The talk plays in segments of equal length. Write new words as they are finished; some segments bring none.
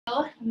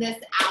This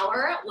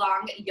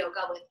hour-long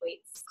yoga with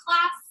weights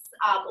class.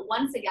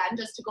 Once again,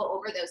 just to go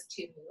over those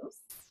two moves.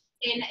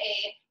 In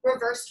a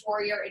reversed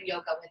warrior in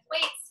yoga with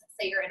weights,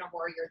 say you're in a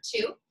warrior 2,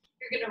 you're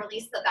going to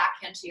release the back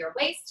hand to your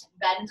waist,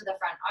 bend the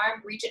front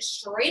arm, reach it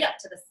straight up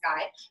to the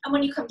sky, and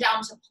when you come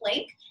down to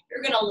plank,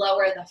 you're going to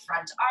lower the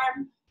front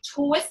arm,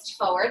 twist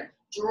forward,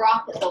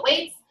 drop the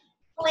weights,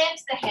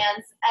 plant the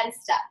hands, and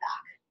step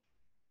back.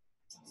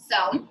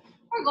 So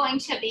we're going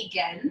to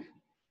begin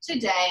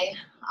today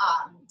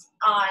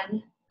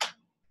on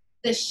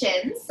the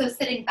shins, so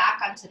sitting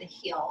back onto the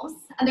heels.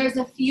 And there's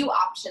a few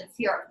options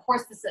here. Of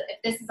course, if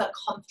this is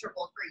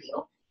uncomfortable for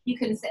you, you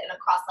can sit in a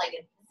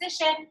cross-legged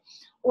position,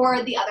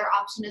 or the other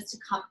option is to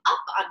come up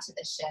onto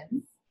the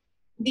shins.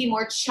 The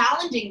more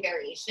challenging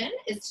variation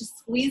is to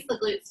squeeze the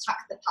glutes, tuck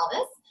the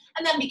pelvis,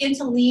 and then begin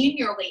to lean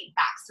your weight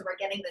back. So we're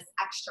getting this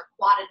extra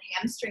quad and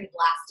hamstring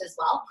blast as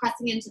well,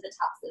 pressing into the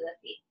tops of the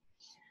feet.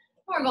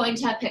 We're going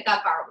to pick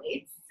up our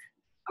weights.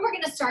 And we're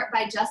going to start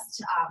by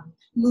just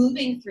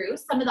moving through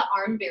some of the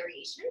arm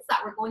variations that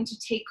we're going to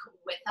take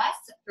with us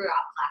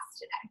throughout class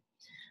today.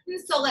 And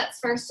so let's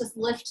first just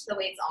lift the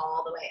weights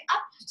all the way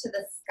up to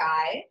the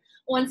sky.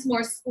 Once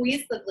more,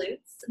 squeeze the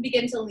glutes.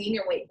 Begin to lean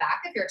your weight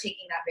back if you're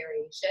taking that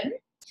variation.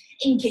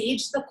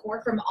 Engage the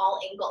core from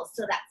all angles,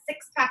 so that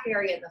six-pack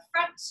area in the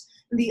front,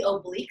 the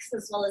obliques,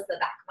 as well as the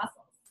back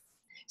muscles.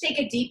 Take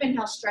a deep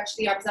inhale, stretch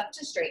the arms up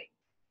to straight.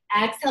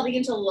 Exhale,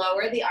 begin to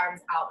lower the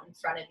arms out in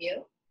front of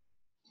you.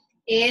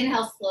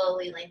 Inhale,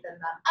 slowly lengthen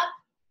them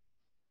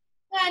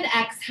up. And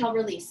exhale,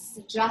 release,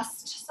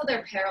 just so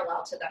they're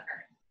parallel to the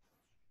earth.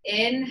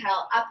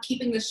 Inhale, up,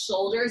 keeping the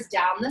shoulders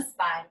down the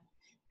spine.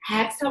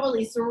 Exhale,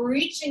 release,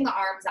 reaching the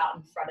arms out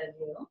in front of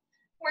you.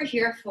 We're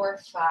here for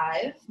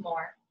 5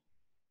 more.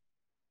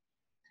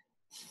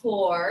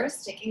 4,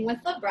 sticking with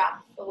the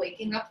breath,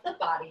 waking up the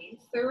body.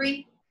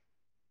 3,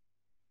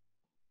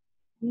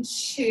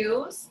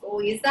 2,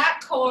 squeeze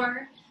that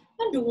core.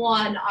 And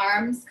 1,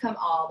 arms come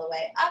all the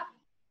way up.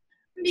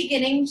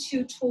 Beginning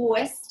to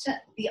twist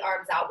the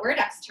arms outward,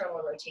 external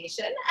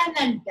rotation, and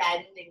then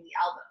bending the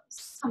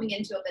elbows. Coming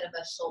into a bit of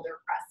a shoulder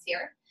press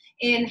here.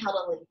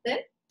 Inhale to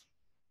lengthen.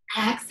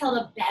 Exhale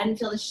to bend,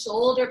 feel the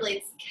shoulder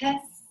blades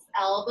kiss,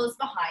 elbows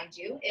behind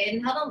you.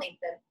 Inhale to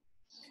lengthen.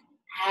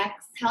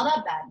 Exhale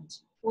to bend.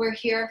 We're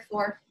here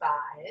for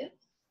 5,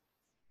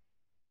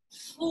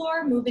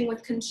 4, moving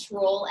with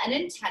control and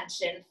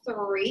intention.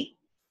 3,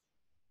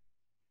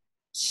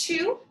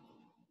 2,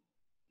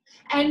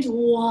 and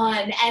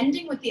 1,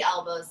 ending with the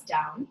elbows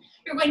down.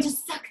 You're going to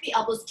suck the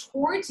elbows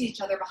towards each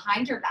other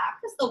behind your back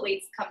as the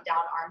weights come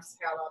down, arms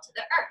parallel to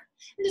the earth.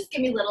 And just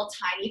give me little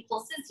tiny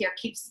pulses here.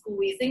 Keep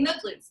squeezing the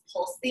glutes,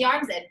 pulse the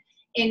arms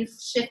in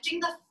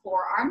shifting the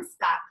forearms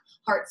back.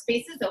 Heart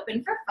space is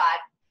open for 5,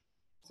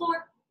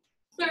 4,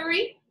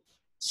 3,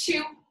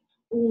 2,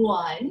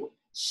 1.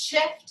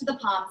 Shift the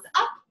palms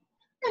up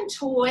and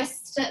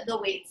twist the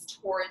weights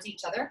towards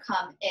each other.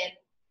 Come in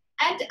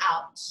and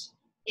out,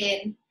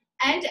 in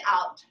and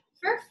out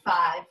for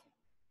 5,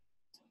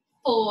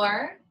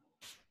 4,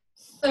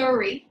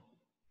 3,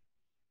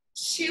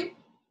 2,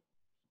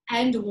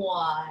 and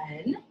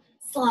 1.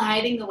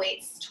 Sliding the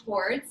weights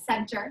towards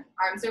center.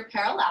 Arms are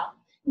parallel.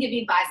 Give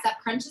me bicep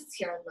crunches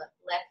here.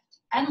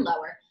 Lift and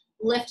lower.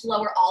 Lift,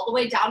 lower all the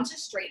way down to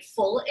straight.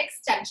 Full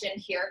extension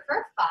here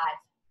for 5,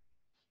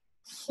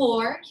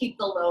 4. Keep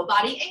the low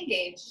body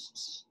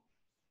engaged.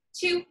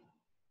 2,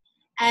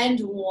 and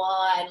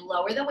 1.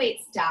 Lower the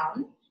weights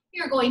down.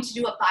 You're going to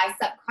do a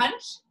bicep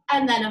crunch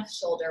and then a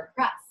shoulder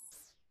press.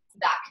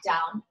 Back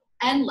down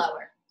and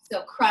lower.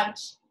 So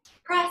crunch,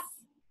 press,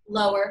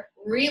 lower,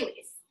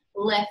 release.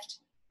 Lift,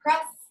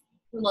 press,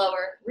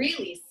 lower,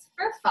 release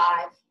for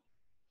 5.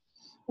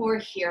 We're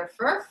here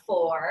for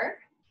 4,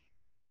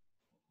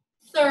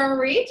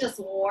 3, just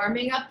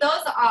warming up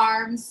those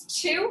arms.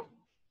 2,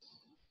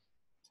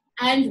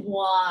 and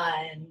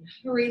 1.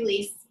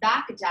 Release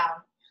back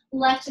down.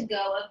 Let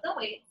go of the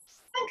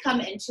weights and come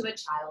into a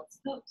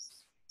child's pose.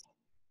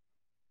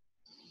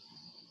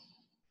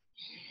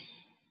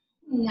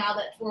 Now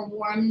that we're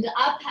warmed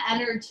up,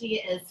 energy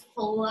is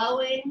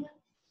flowing,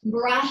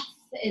 breath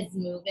is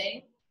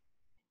moving.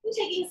 I'm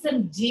taking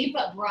some deep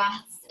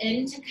breaths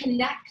in to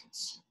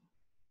connect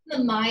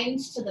the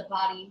mind to the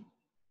body,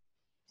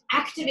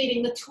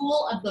 activating the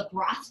tool of the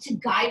breath to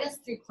guide us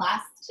through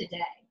class today.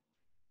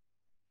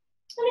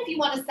 And if you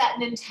want to set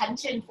an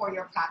intention for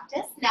your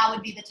practice, now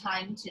would be the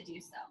time to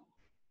do so.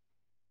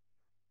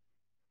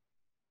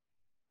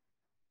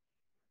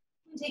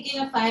 I'm taking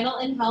a final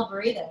inhale,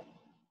 breathe in.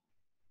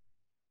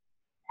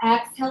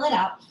 Exhale it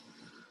out.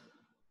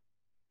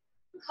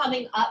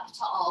 Coming up to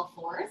all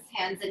 4s,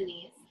 hands and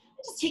knees.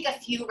 Just take a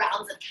few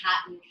rounds of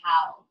cat and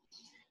cow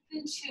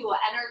to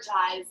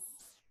energize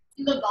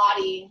the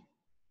body,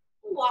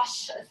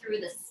 wash through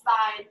the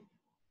spine.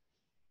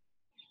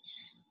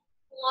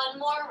 1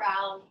 more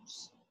round.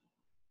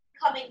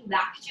 Coming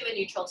back to a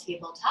neutral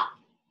tabletop.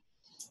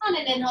 On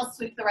an inhale,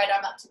 sweep the right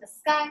arm up to the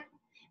sky.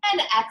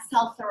 And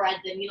exhale, thread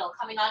the needle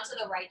coming onto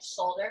the right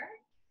shoulder.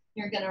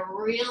 You're going to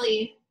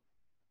really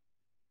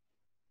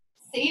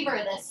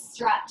savor this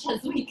stretch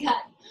as we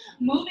get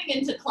moving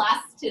into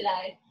class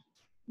today.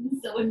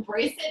 So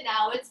embrace it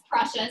now, it's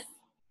precious.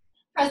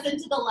 Press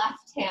into the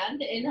left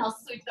hand, inhale,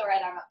 sweep the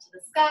right arm up to the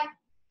sky,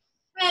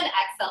 and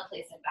exhale,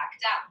 place it back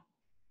down.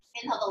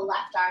 Inhale the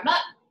left arm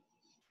up,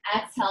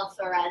 exhale,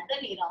 thread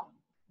the needle.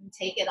 And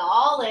take it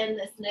all in,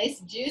 this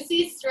nice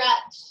juicy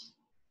stretch.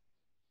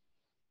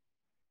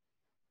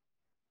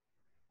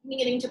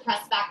 Beginning to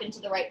press back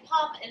into the right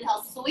palm,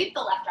 inhale, sweep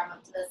the left arm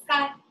up to the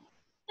sky,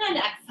 and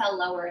exhale,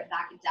 lower it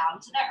back down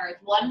to the earth.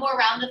 One more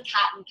round of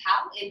cat and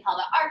cow, inhale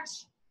to arch,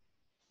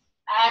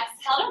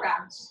 exhale to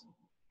round.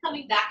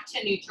 Coming back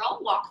to neutral,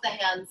 walk the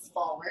hands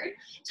forward,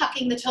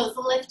 tucking the toes,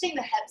 lifting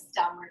the hips,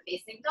 downward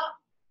facing dog.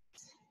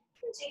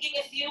 And taking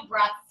a few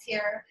breaths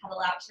here,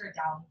 pedal out to your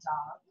down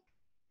dog.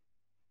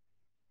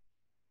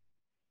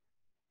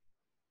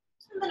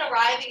 And then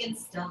arriving in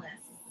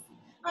stillness.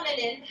 On an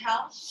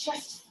inhale,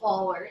 shift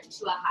forward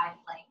to a high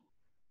plank.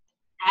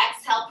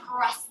 Exhale,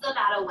 press the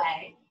mat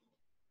away.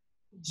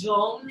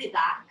 Dome the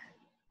back,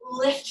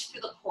 lift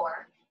through the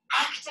core,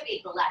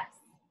 activate the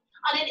legs.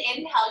 On an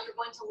inhale, you're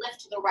going to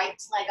lift the right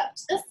leg up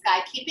to the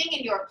sky, keeping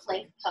in your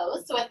plank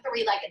pose, so a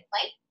three-legged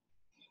plank.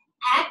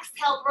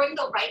 Exhale, bring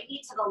the right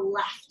knee to the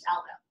left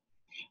elbow.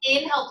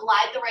 Inhale,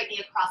 glide the right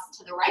knee across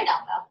to the right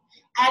elbow.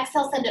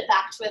 Exhale, send it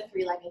back to a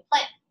three-legged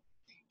plank.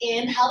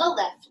 Inhale to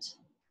lift.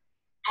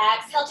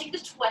 Exhale, take the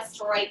twist,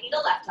 right knee to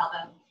left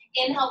elbow.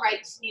 Inhale, right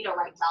knee to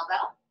right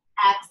elbow.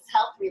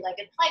 Exhale,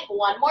 three-legged plank.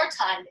 One more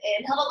time.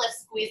 Inhale to lift,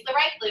 squeeze the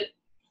right glute.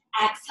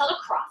 Exhale to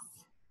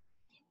cross.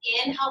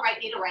 Inhale, right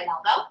knee to right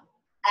elbow.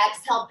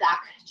 Exhale,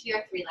 back to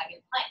your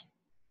three-legged plank.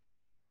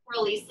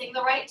 Releasing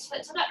the right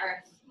foot to the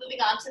earth. Moving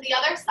on to the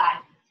other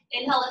side.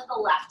 Inhale, lift the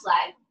left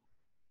leg.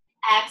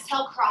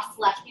 Exhale, cross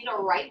left knee to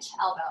right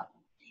elbow.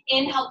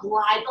 Inhale,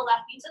 glide the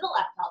left knee to the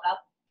left elbow.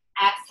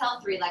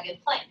 Exhale,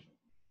 three-legged plank.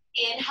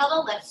 Inhale to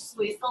lift,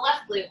 squeeze the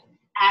left glute.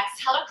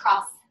 Exhale to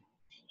cross.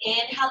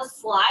 Inhale to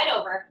slide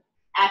over.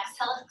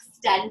 Exhale,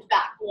 extend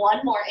back.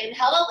 One more.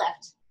 Inhale to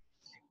lift.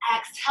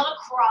 Exhale to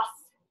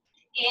cross.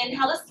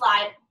 Inhale to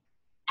slide.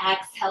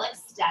 Exhale,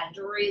 extend.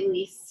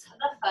 Release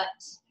the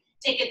foot.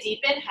 Take a deep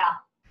inhale.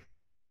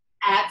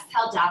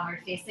 Exhale,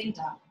 downward facing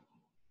dog.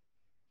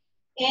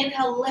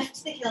 Inhale,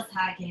 lift the heels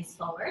high, gaze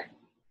forward.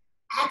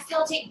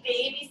 Exhale, take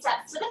baby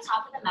steps to the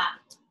top of the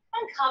mat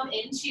and come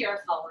into your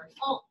forward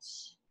fold.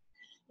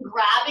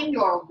 Grabbing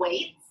your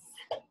weights.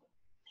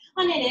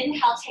 On an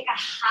inhale, take a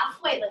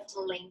halfway lift to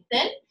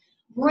lengthen,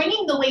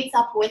 bringing the weights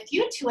up with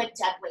you to a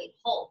dead weight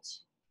hold.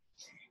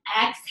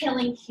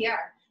 Exhaling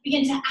here,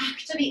 begin to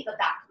activate the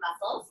back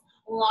muscles,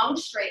 long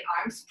straight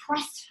arms,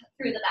 press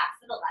through the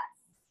backs of the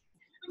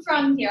legs.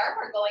 From here,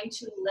 we're going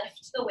to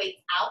lift the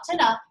weights out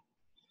and up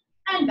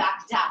and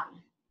back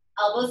down.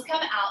 Elbows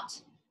come out,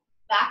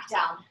 back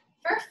down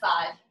for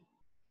 5.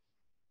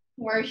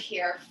 We're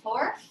here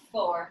for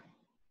 4,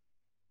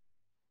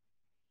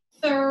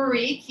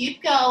 3,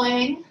 keep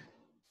going,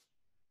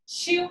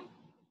 2,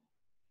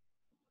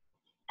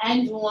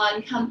 and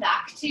 1. Come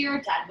back to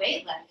your dead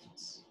weight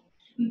lift.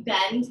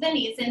 Bend the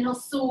knees, inhale,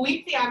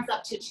 sweep the arms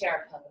up to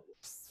chair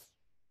pose.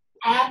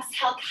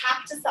 Exhale,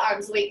 cactus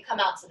arms, weight come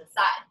out to the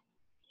side.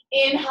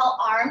 Inhale,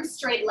 arms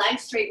straight,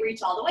 legs straight,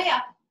 reach all the way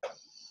up.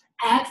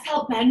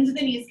 Exhale, bend the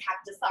knees,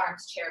 cactus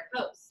arms, chair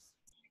pose.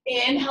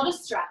 Inhale to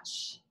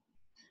stretch.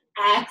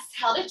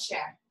 Exhale to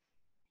chair.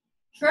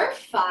 For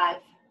 5,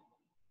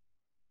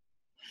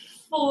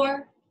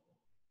 4,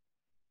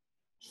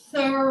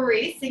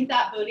 3, sink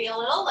that booty a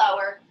little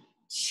lower.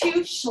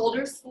 2,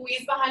 shoulders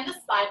squeeze behind the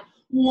spine.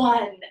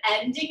 1,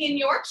 ending in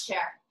your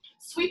chair.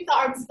 Sweep the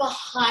arms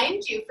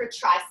behind you for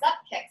tricep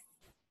kicks.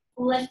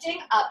 Lifting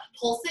up,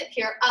 pulse it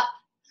here, up.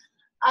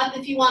 Up,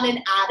 if you want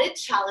an added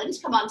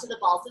challenge, come onto the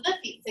balls of the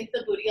feet, sink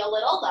the booty a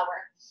little lower.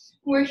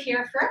 We're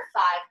here for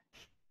 5,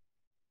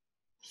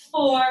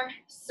 4,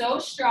 so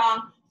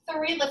strong.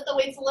 3, lift the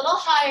weights a little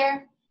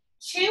higher.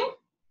 2,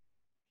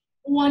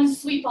 1,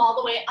 sweep all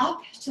the way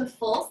up to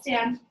full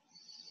stand.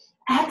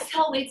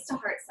 Exhale, weights to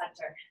heart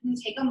center. And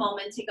take a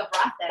moment, take a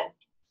breath in.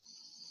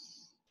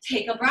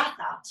 Take a breath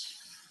out.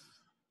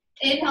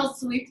 Inhale,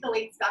 sweep the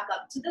weights back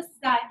up to the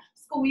sky.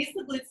 Squeeze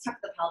the glutes, tuck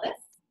the pelvis.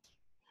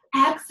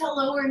 Exhale,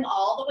 lowering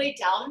all the way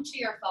down to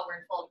your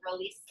forward fold.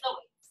 Release the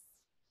weights.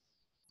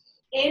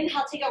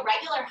 Inhale, take a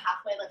regular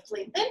halfway lift,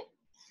 lengthen.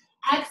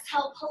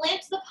 Exhale,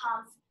 plant the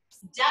palms,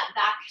 step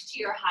back to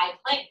your high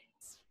plank.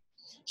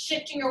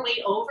 Shifting your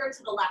weight over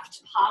to the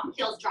left palm,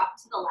 heels drop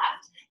to the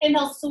left.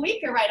 Inhale,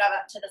 sweep your right arm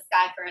up to the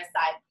sky for a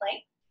side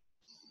plank.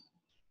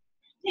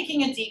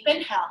 Taking a deep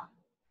inhale.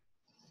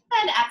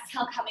 And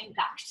exhale, coming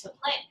back to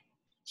plank.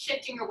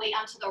 Shifting your weight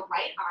onto the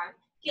right arm,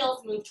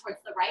 heels move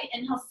towards the right.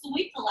 Inhale,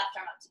 sweep the left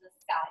arm up to the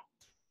sky.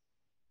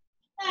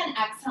 And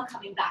exhale,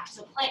 coming back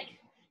to plank.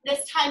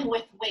 This time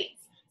with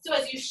weights. So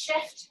as you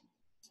shift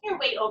your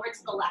weight over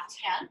to the left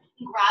hand,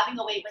 grabbing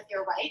a weight with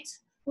your right,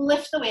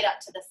 lift the weight up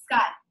to the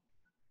sky.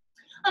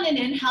 On an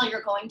inhale,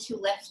 you're going to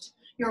lift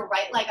your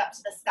right leg up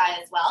to the sky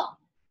as well,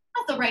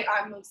 as the right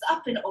arm moves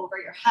up and over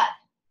your head.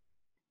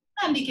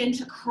 And begin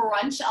to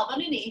crunch elbow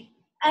to knee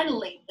and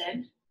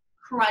lengthen,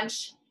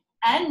 crunch,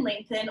 and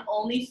lengthen.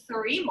 Only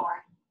 3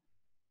 more.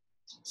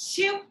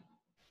 2,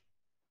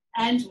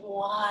 and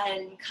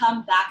 1.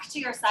 Come back to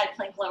your side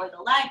plank, lower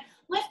the leg,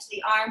 lift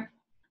the arm,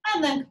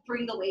 and then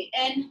bring the weight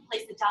in,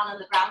 place it down on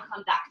the ground,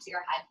 come back to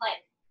your high plank.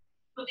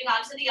 Moving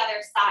on to the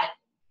other side.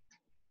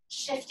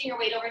 Shifting your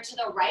weight over to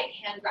the right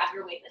hand, grab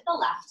your weight with the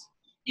left.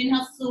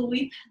 Inhale,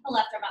 sweep the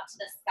left arm up to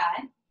the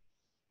sky,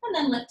 and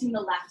then lifting the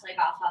left leg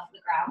off the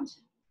ground,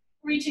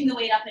 reaching the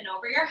weight up and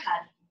over your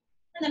head,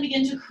 and then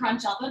begin to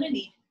crunch elbow to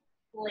knee,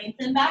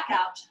 lengthen back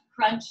out,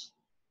 crunch,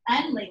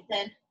 and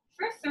lengthen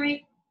for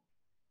 3,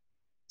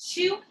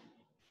 2,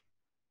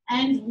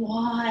 and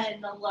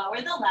 1.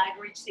 Lower the leg,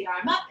 reach the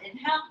arm up,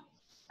 inhale,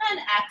 and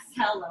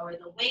exhale, lower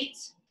the weight.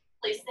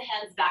 Place the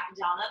hands back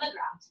down on the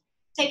ground.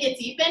 Take a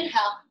deep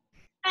inhale,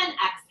 and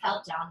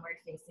exhale, downward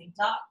facing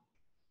dog.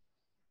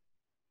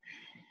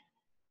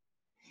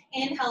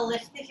 Inhale,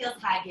 lift the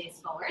heels high, gaze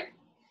forward.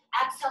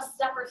 Exhale,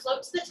 step or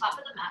float to the top of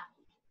the mat.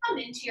 Come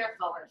into your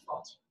forward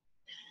fold.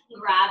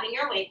 Grabbing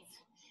your weights.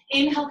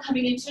 Inhale,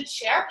 coming into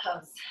chair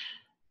pose.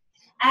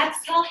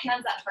 Exhale,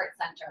 hands at heart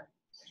center.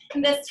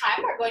 And this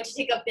time, we're going to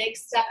take a big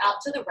step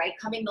out to the right,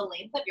 coming the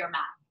length of your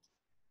mat.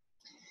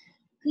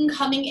 And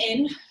coming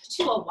in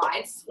to a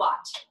wide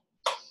squat.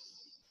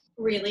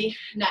 Really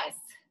nice.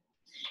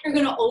 You're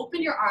going to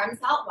open your arms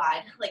out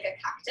wide like a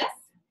cactus.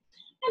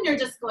 And you're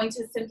just going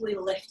to simply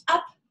lift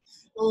up,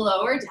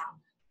 lower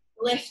down.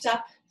 Lift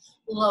up,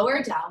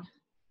 lower down.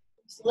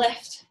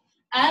 Lift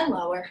and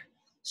lower.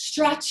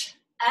 Stretch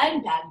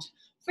and bend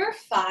for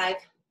 5,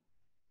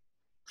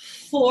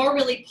 4,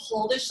 really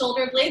pull the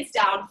shoulder blades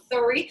down.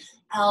 3,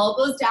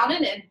 elbows down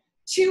and in.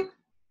 2,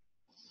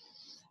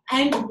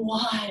 and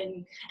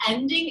 1.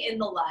 Ending in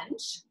the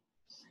lunge.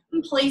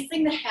 And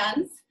placing the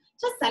hands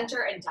to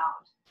center and down.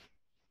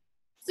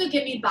 So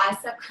give me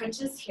bicep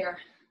crunches here.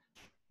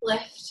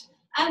 Lift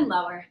and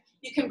lower.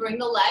 You can bring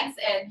the legs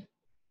in.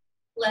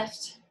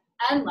 Lift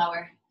and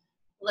lower.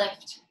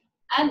 Lift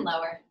and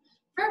lower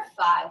for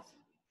 5,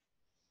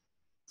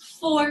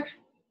 4,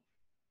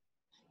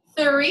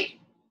 3,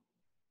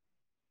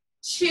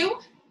 2,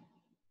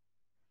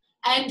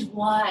 and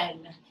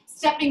 1.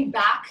 Stepping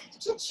back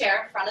to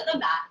chair, front of the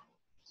mat.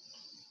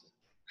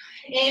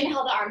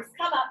 Inhale, the arms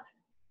come up.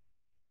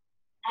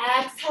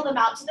 Exhale them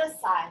out to the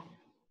side.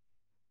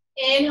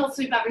 Inhale,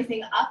 sweep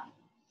everything up.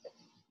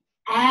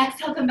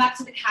 Exhale, come back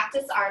to the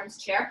cactus arms,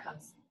 chair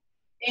pose.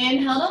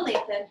 Inhale to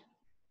lengthen.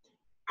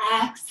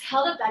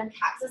 Exhale to bend,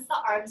 cactus the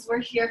arms. We're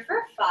here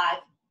for 5,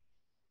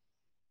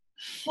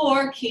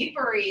 4, keep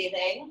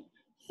breathing.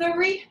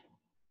 3,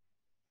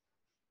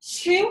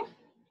 2,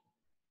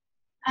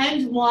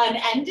 and 1.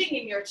 Ending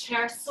in your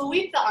chair,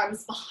 sweep the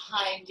arms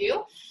behind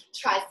you.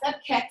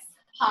 Tricep kicks,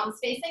 palms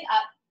facing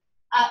up,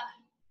 up,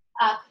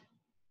 up,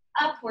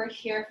 up. We're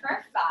here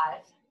for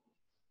 5,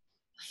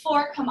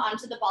 4, come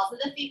onto the balls of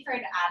the feet for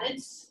an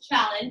added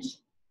challenge.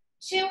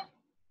 2,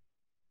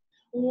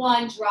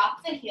 1,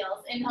 drop the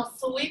heels. Inhale,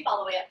 sweep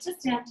all the way up to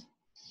stand.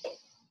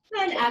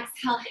 Then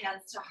exhale,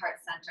 hands to heart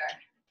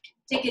center.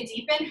 Take a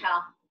deep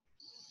inhale.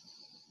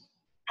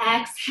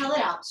 Exhale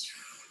it out.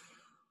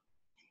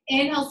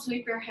 Inhale,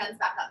 sweep your hands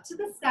back up to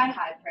the sky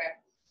high prayer.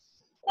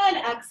 Then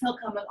exhale,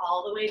 coming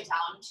all the way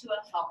down to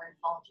a forward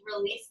fold.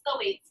 Release the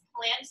weights,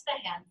 plant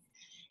the hands.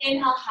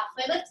 Inhale,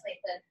 halfway lift,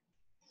 lengthen.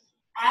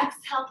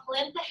 Exhale,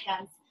 plant the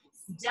hands.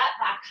 Step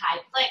back, high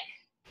plank.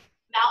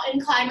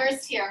 Mountain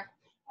climbers here.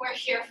 We're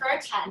here for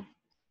a 10,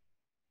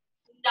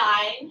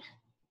 9,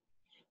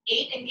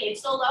 8,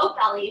 engage the low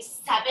belly.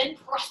 7,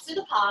 press through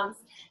the palms.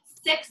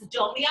 6,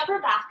 dome the upper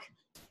back.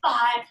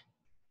 5,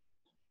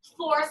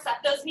 4, set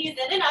those knees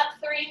in and up.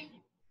 3,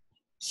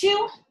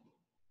 2,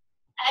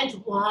 and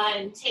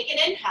 1. Take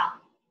an inhale.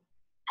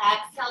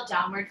 Exhale,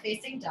 downward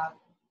facing dog.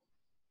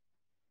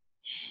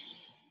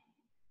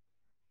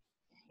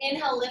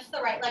 Inhale, lift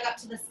the right leg up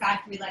to the sky,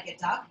 3-legged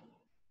dog.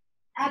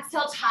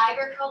 Exhale,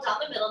 tiger curl down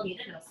the middle, knee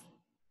to nose.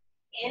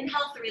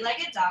 Inhale,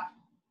 3-legged dog.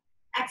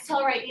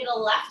 Exhale, right knee to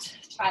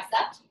left,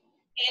 tricep.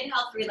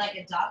 Inhale,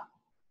 3-legged dog.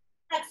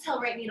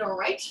 Exhale, right knee to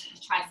right,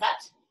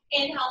 tricep.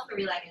 Inhale,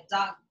 3-legged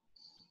dog.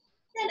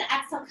 Then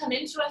exhale, come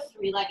into a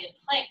 3-legged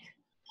plank.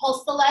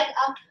 Pulse the leg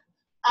up,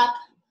 up,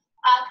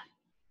 up,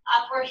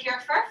 up. We're here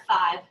for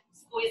 5.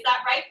 Squeeze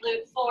that right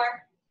glute. 4,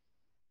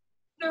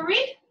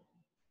 3,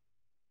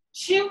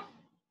 2,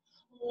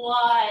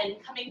 1.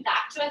 Coming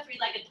back to a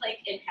 3-legged plank.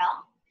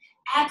 Inhale.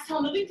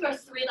 Exhale, moving through a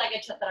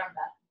 3-legged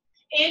chaturanga.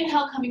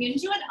 Inhale, coming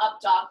into an up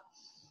dog.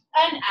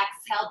 And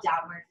exhale,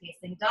 downward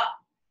facing dog.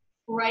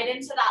 Right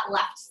into that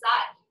left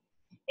side.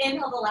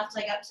 Inhale the left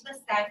leg up to the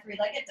sky,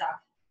 3-legged dog.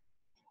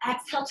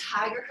 Exhale,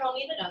 tiger curl,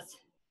 knee to nose.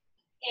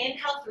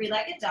 Inhale,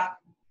 3-legged dog.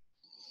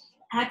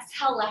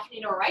 Exhale, left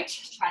knee to right,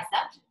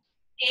 tricep.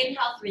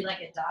 Inhale,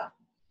 3-legged dog.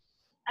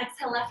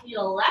 Exhale, left knee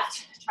to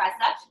left,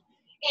 tricep.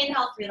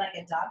 Inhale,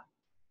 3-legged dog.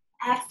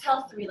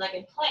 Exhale,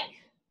 3-legged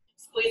plank.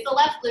 Squeeze the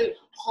left glute,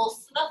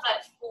 pulse to the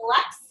foot,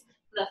 flex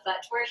the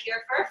foot. We're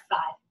here for 5,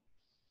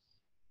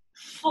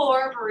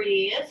 4,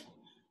 breathe.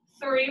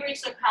 3,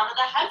 reach the crown of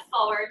the head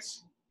forward.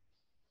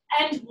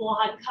 and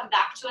 1. Come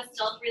back to a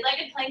still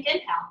three-legged plank,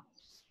 inhale.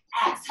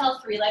 Exhale,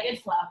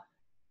 three-legged flow.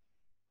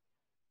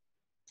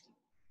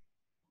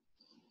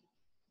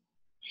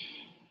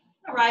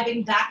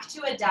 Arriving back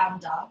to a down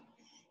dog.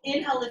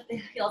 Inhale, lift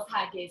the heels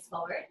high, gaze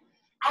forward.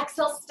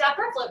 Exhale, step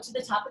or float to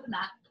the top of the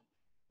mat.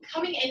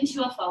 Coming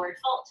into a forward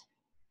fold.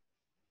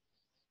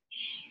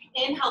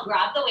 Inhale,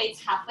 grab the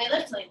weights, halfway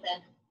lift,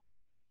 lengthen.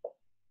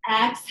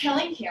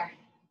 Exhaling here.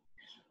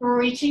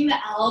 Reaching the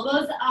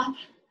elbows up,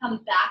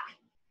 come back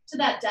to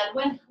that dead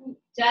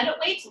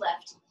weight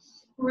lift.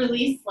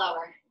 Release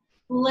lower.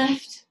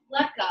 Lift,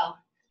 let go.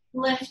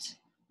 Lift,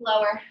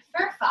 lower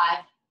for 5,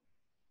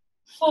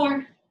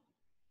 4,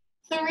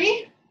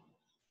 3,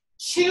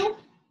 2,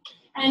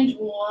 and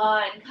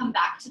 1. Come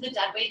back to the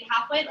dead weight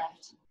halfway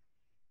lift.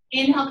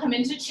 Inhale, come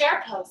into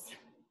chair pose.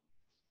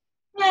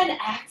 And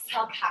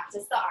exhale,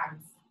 cactus the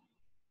arms.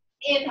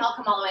 Inhale,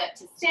 come all the way up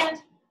to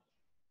stand.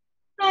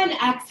 And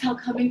exhale,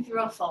 coming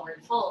through a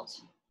forward fold.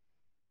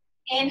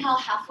 Inhale,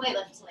 halfway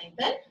lift to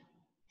lengthen.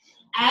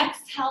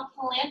 Exhale,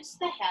 plant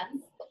the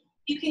hands.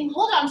 You can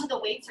hold on to the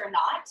weights or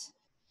not.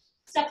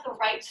 Step the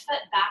right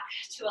foot back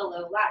to a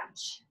low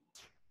lunge.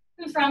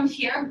 And from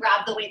here,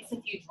 grab the weights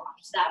if you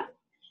dropped them.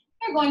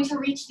 You're going to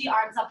reach the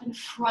arms up in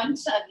front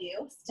of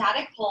you.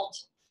 Static hold.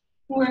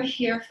 We're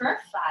here for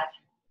 5,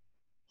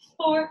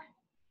 4,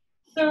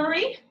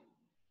 3,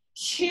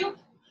 2,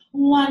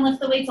 1. Lift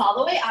the weights all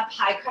the way up.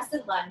 High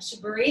crescent lunge.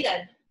 Breathe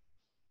in.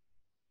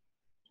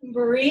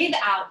 Breathe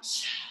out.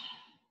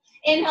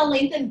 Inhale,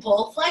 lengthen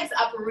both legs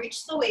up.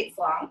 Reach the weights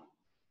long.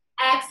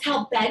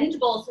 Exhale, bend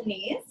both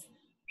knees.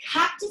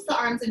 Cactus the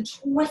arms and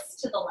twist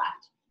to the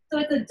left. So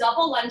it's a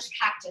double lunge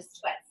cactus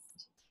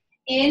twist.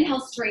 Inhale,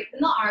 straighten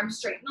the arms,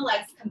 straighten the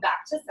legs, come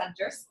back to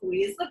center,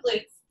 squeeze the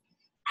glutes.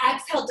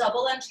 Exhale,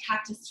 double lunge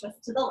cactus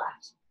twist to the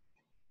left.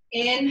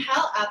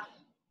 Inhale, up.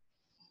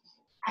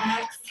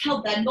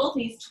 Exhale, bend both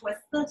knees,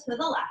 twist to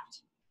the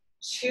left.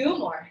 2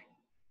 more.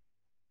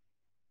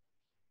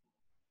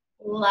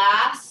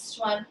 Last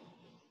one.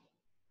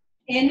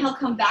 Inhale,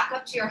 come back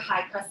up to your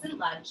high crescent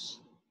lunge.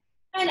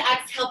 And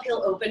exhale,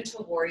 peel open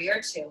to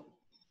warrior 2.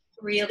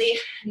 Really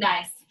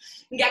nice.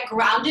 Get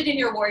grounded in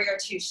your warrior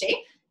 2 shape.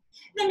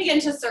 Then begin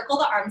to circle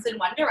the arms in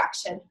one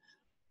direction.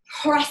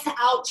 Press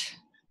out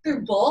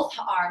through both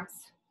arms.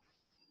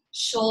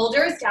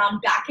 Shoulders down,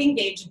 back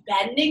engaged,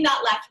 bending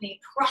that left knee.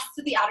 Press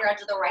to the outer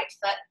edge of the right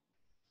foot.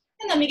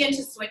 And then begin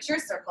to switch your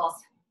circles.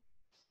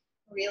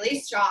 Really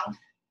strong.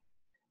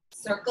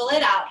 Circle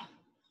it out.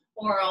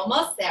 We're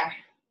almost there.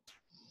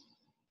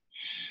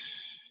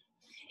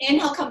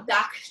 Inhale, come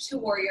back to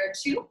warrior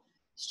 2.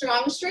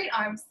 Strong, straight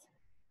arms.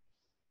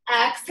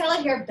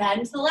 Exhale here,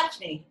 bend the left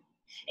knee.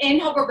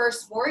 Inhale,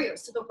 reverse warrior.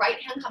 So the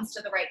right hand comes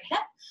to the right hip.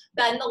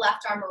 Bend the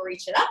left arm,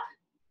 reach it up.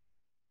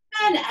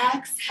 And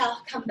exhale,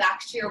 come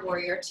back to your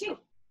warrior 2.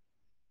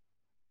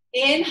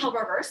 Inhale,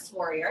 reverse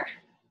warrior.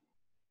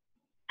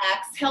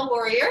 Exhale,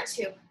 warrior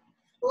 2.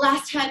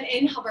 Last time,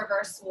 inhale,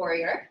 reverse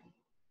warrior.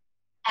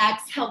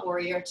 Exhale,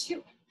 warrior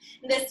 2.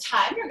 This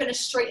time, you're going to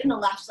straighten the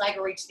left leg,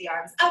 reach the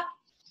arms up.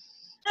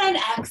 And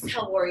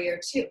exhale, warrior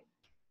 2.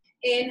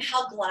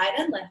 Inhale, glide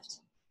and lift.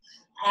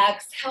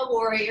 Exhale,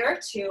 warrior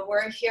 2.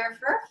 We're here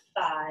for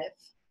 5,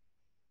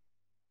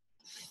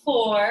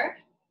 4,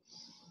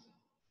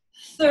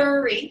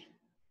 3,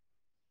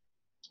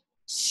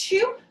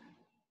 2,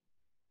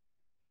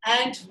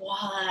 and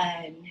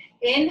 1.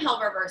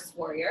 Inhale, reverse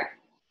warrior.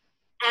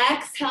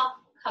 Exhale,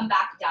 come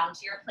back down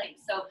to your plank.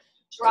 So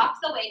drop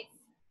the weights,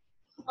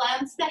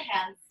 plant the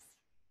hands,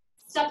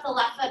 step the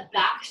left foot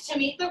back to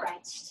meet the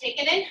right.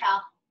 Take an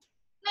inhale,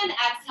 then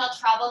exhale,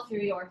 travel through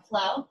your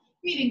flow,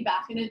 meeting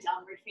back in a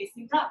downward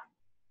facing dog.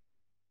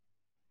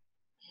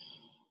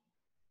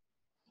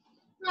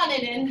 On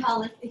an inhale,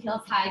 lift the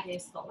heels high,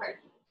 gaze forward.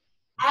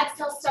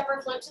 Exhale, step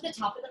or float to the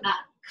top of the mat.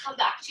 Come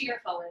back to your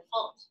forward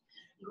fold.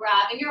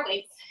 Grabbing your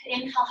weights,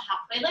 inhale,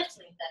 halfway lift,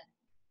 lengthen.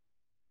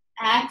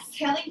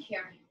 Exhaling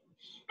here.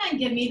 And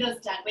give me those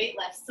dead weight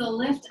lifts. So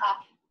lift up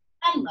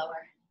and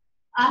lower,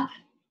 up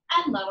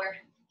and lower.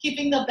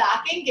 Keeping the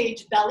back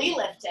engaged, belly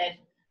lifted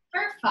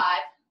for 5,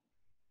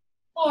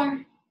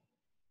 4,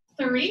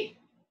 3,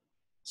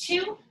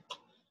 2,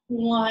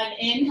 1.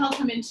 Inhale,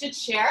 come into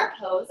chair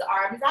pose,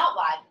 arms out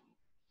wide.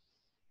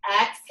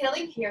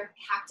 Exhaling here,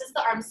 cactus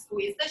the arms,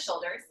 squeeze the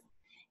shoulders.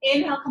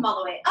 Inhale, come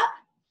all the way up.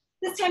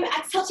 This time,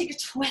 exhale, take a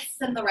twist,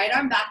 send the right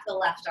arm back, the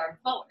left arm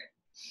forward.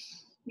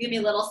 Give me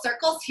little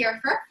circles here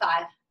for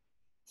 5,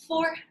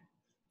 4,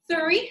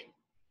 3,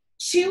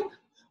 2,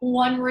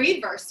 1.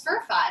 Reverse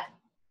for 5,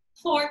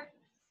 4,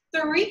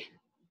 3,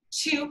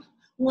 2,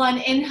 1.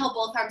 Inhale,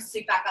 both arms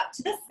sweep back up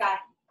to the sky.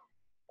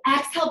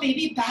 Exhale,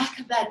 baby back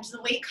bend.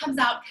 The weight comes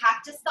out,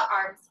 cactus the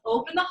arms,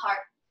 open the heart.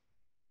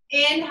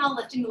 Inhale,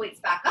 lifting the weights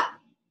back up.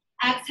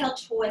 Exhale,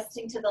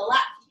 twisting to the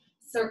left.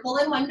 Circle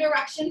in one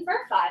direction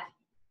for 5,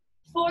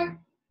 4,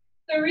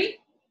 3,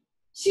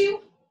 2,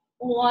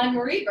 1.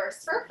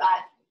 Reverse for 5,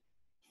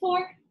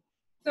 4,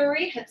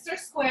 3. Hips are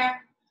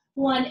square.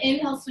 1.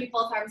 Inhale, sweep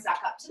both arms back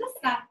up to the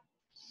sky.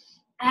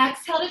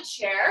 Exhale to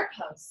chair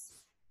pose.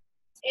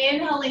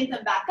 Inhale,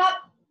 lengthen back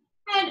up,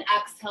 and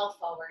exhale,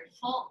 forward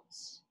fold.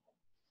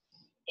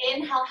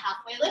 Inhale,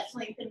 halfway lift,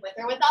 lengthen with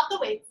or without the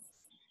weights.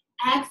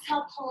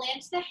 Exhale,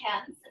 plant the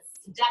hands,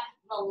 step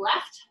the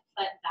left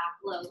foot back,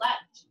 low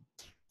lunge.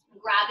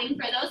 Grabbing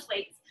for those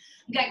weights,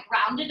 get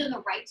grounded in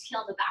the right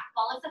heel, the back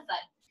ball of the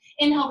foot.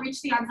 Inhale,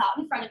 reach the arms out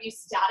in front of you,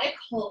 static,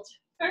 hold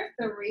for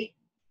 3,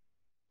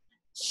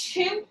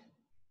 2,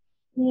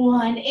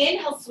 1.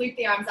 Inhale, sweep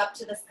the arms up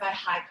to the sky,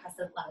 high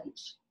crescent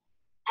lunge.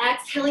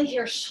 Exhaling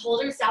here,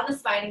 shoulders down the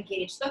spine,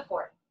 engage the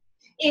core.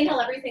 Inhale,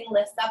 everything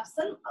lifts up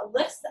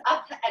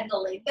and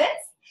lengthens.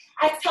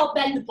 Exhale,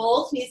 bend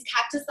both knees,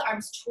 cactus the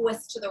arms,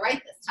 twist to the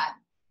right this time.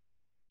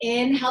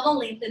 Inhale to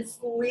lengthen,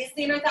 squeeze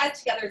the inner thighs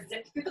together,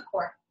 zip through the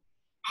core.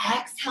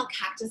 Exhale,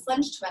 cactus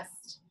lunge,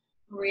 twist.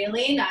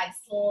 Really nice,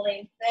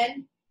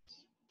 lengthen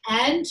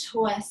and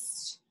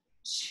twist.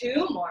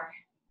 2 more.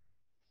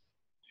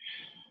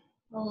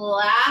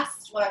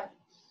 Last one.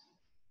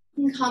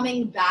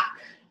 Coming back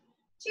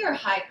to your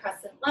high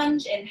crescent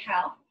lunge,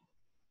 inhale.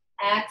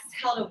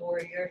 Exhale to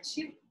warrior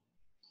 2.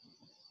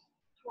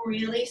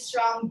 Really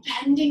strong,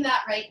 bending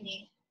that right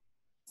knee.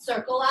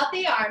 Circle out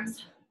the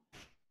arms.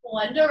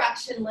 One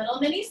direction,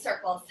 little mini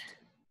circles.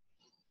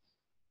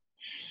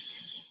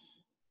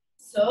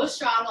 So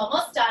strong,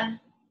 almost done.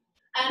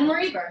 And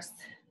reverse.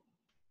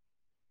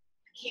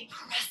 Keep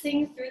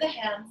pressing through the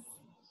hands.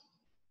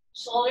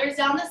 Shoulders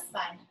down the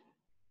spine.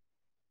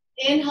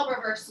 Inhale,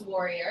 reverse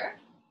warrior.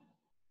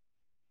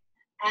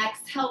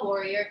 Exhale,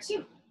 warrior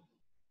 2.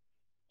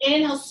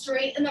 Inhale,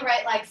 straighten the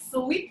right leg,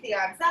 sweep the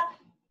arms up.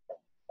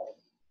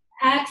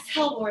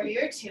 Exhale,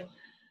 warrior 2.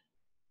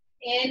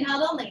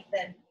 Inhale to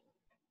lengthen.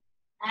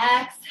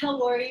 Exhale,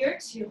 warrior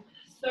 2.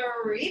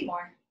 3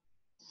 more.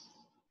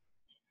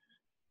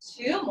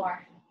 2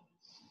 more.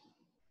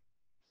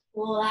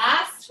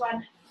 Last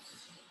one.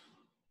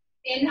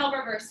 Inhale,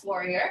 reverse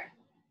warrior.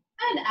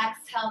 And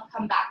exhale,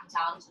 come back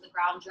down to the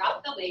ground,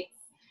 drop the weights.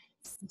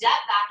 Step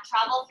back,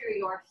 travel through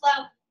your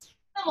flow.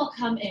 And we'll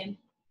come in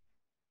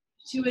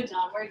to a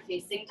downward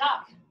facing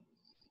dog.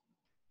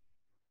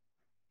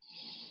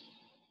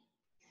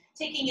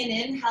 Taking an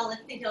inhale,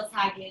 lift the heels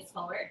high, gaze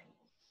forward.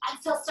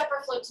 Exhale, step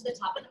or float to the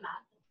top of the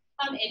mat.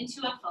 Come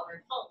into a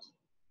forward fold.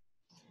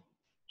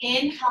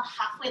 Inhale,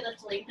 halfway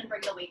lift, lengthen,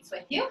 bring the weights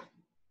with you.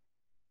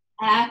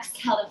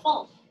 Exhale to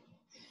fold.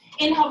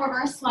 Inhale,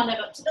 reverse swan dive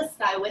up to the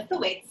sky with the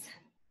weights.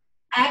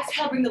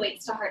 Exhale, bring the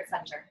weights to heart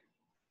center.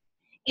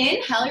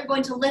 Inhale, you're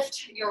going to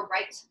lift your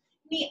right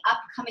knee up,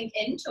 coming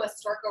into a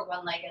stork or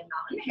one-legged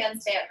mountain.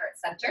 Hands stay at heart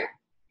center.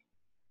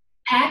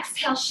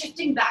 Exhale,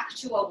 shifting back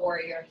to a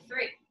warrior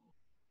 3.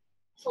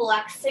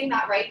 Flexing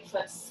that right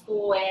foot,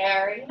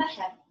 squaring the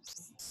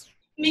hips.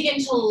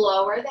 Begin to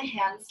lower the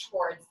hands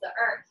towards the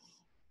earth.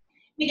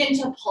 Begin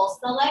to pulse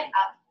the leg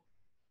up,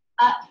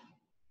 up,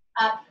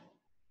 up,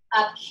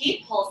 up.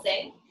 Keep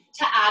pulsing.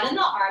 To add in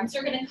the arms,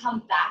 you're going to come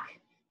back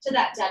to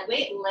that dead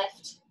weight,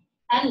 lift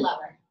and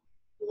lower,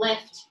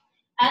 lift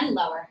and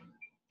lower.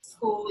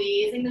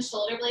 Squeezing the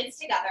shoulder blades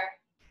together,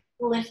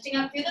 lifting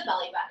up through the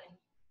belly button.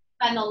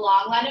 Find the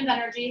long line of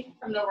energy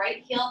from the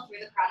right heel through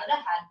the crown of the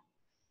head.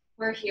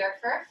 We're here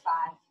for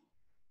 5,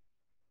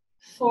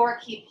 4,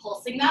 keep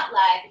pulsing that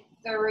leg.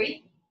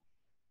 3,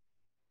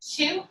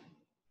 2,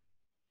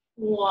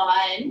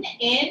 1.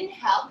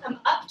 Inhale, come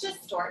up to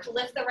stork.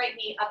 Lift the right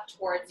knee up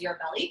towards your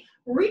belly.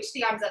 Reach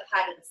the arms up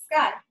high to the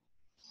sky.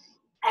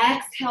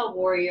 Exhale,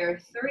 warrior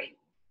 3.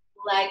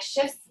 Leg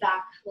shifts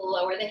back,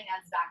 lower the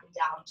hands back and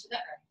down to the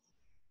earth.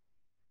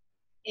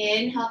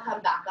 Inhale,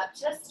 come back up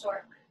to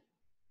stork.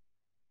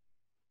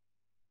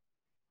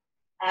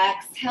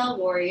 Exhale,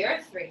 warrior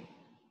 3.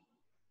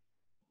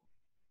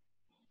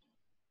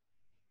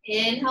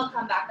 Inhale,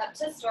 come back up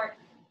to stork.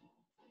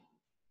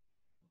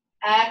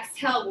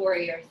 Exhale,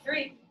 warrior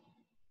 3.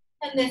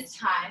 And this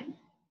time,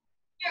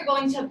 you're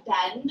going to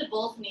bend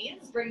both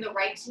knees, bring the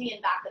right knee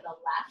in back of the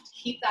left,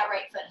 keep that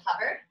right foot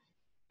hovered,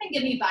 and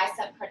give me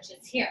bicep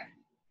crunches here.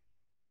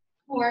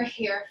 We're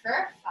here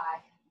for 5,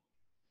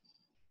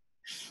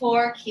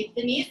 4, keep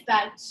the knees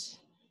bent.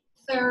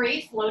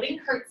 3, floating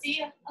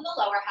curtsy on the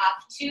lower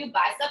half. 2,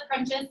 bicep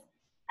crunches.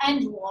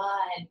 And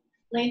 1,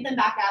 lengthen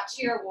back out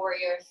to your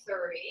warrior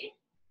 3.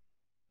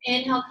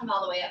 Inhale, come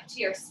all the way up to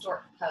your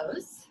stork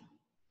pose.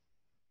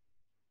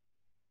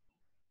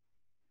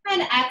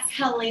 And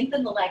exhale,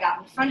 lengthen the leg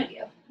out in front of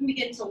you. And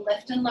begin to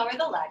lift and lower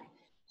the leg.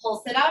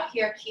 Pulse it out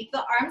here. Keep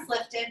the arms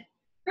lifted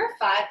for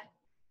 5,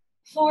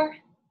 4,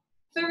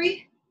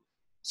 3,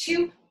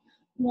 2,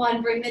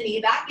 1. Bring the knee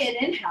back in.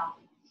 Inhale.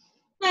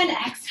 And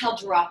exhale,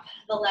 drop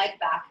the leg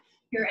back.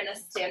 You're in a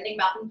standing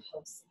mountain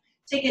pose.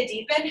 Take a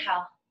deep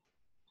inhale.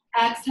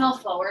 Exhale,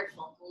 forward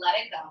fold. Let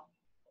it go.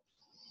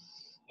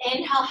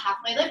 Inhale,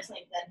 halfway lift,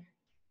 lengthen.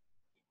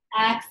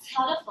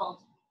 Exhale to fold.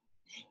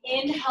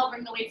 Inhale,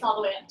 bring the weights all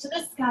the way up to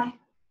the sky.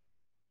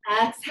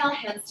 Exhale,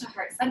 hands to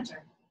heart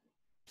center.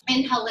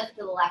 Inhale, lift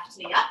the left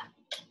knee up.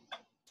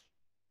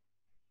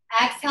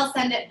 Exhale,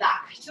 send it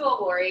back to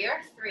a warrior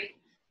 3.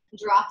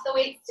 Drop the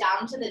weights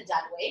down to the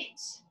dead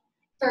weight.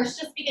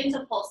 First, just begin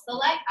to pulse the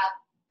leg up,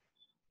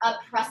 Up,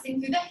 pressing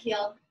through the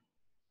heel.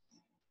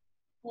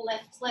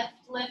 Lift,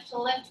 lift, lift,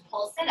 lift,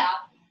 pulse it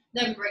out.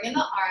 Then bring in the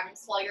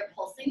arms while you're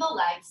pulsing the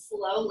legs.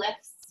 Slow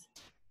lifts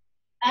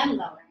and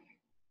lower.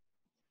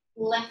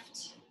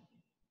 Lift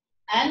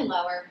and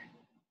lower.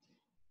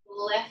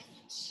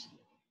 Lift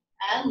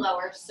and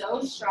lower.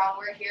 So strong.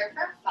 We're here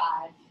for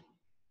 5,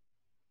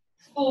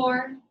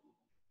 4,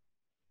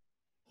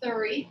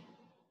 3,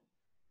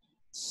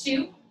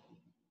 2,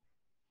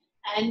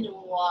 and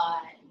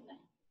 1.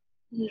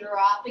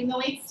 Dropping the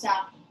weights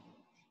down.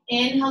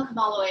 Inhale, come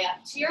all the way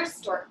up to your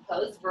stork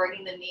pose,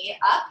 bringing the knee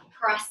up,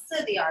 press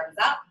the arms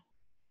up,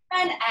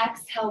 and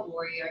exhale,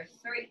 warrior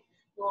 3.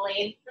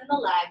 Lengthen the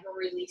leg,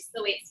 release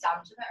the weights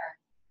down to the earth.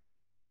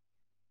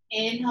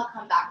 Inhale,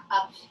 come back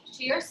up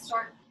to your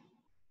stork.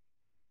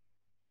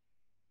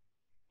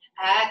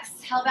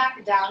 Exhale,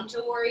 back down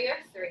to warrior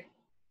 3.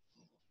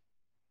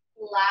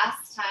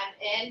 Last time,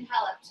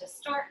 inhale up to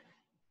stork.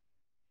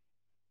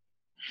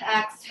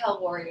 Exhale,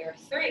 warrior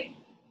 3.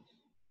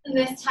 And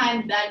this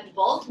time, bend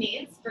both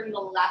knees. Bring the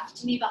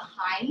left knee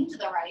behind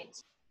the right.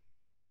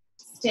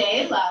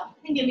 Stay low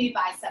and give me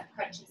bicep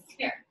crunches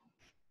here.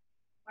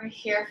 We're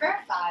here for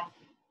 5,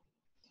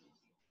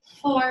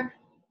 4,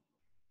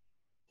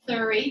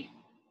 3,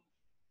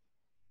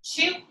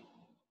 2,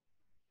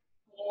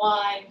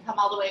 1. Come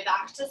all the way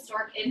back to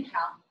stork.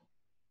 Inhale.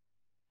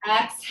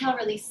 Exhale,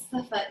 release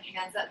the foot,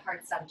 hands at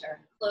heart center.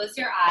 Close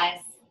your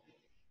eyes.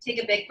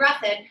 Take a big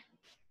breath in.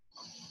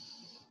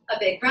 A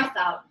big breath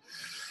out.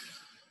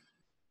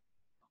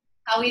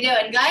 How we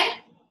doing?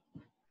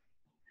 Good?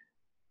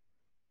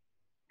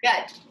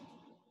 Good.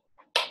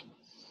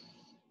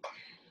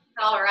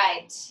 All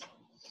right.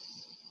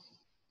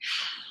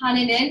 On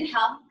an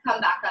inhale,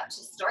 come back up to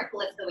stork.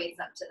 Lift the weights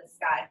up to the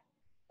sky.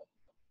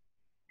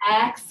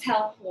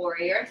 Exhale,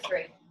 warrior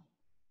 3.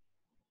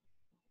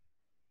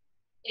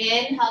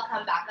 Inhale,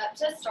 come back up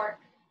to stork.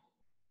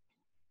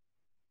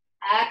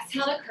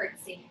 Exhale to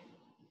curtsy.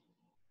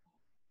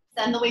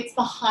 Send the weights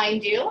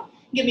behind you.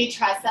 Give me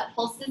tricep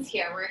pulses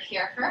here. We're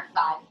here for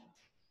 5,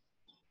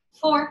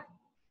 4,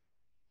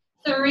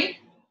 3,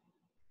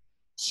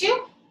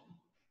 2,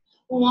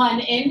 1.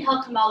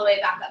 Inhale, come all the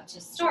way back up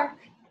to stork.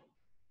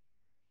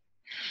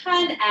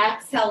 And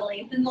exhale,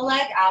 lengthen the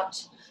leg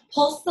out.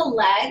 Pulse the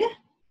leg.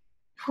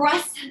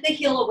 Press the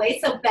heel away.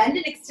 So bend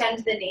and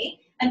extend the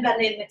knee, and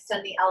bend and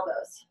extend the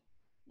elbows.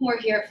 We're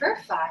here for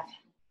 5,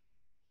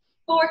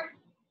 4,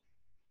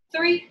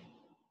 3,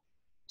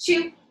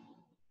 2,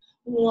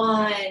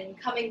 1.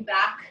 Coming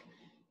back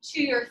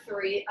to your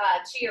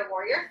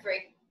warrior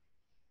 3.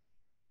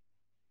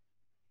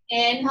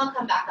 Inhale,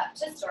 come back up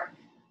to stork.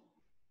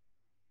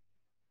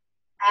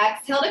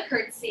 Exhale to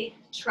curtsy.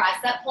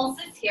 Tricep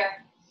pulses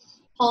here.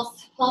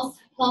 Pulse, pulse,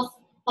 pulse,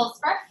 pulse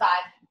for 5,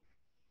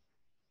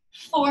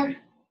 4,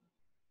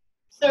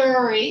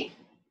 3,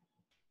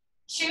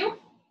 2,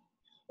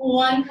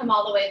 1. Come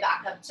all the way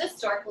back up to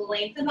stork.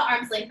 Lengthen the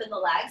arms, lengthen the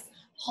legs.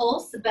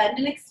 Pulse, bend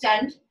and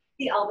extend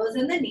the elbows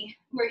and the knee.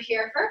 We're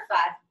here for 5,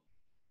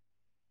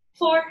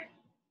 4,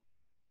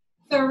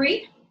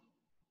 3,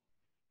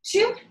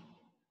 2,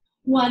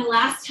 1.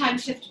 Last time,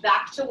 shift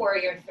back to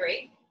warrior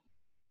 3.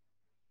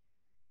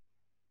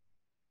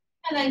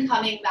 And then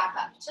coming back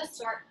up to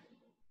stork.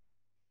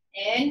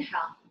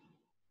 Inhale.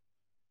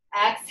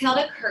 Exhale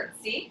to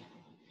curtsy.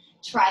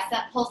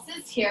 Tricep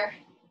pulses here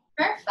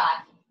for 5,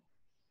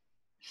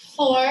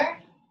 4,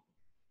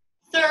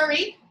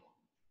 3,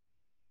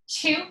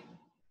 2,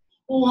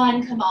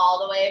 1. Come all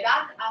the way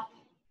back up.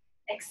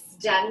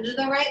 Extend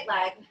the right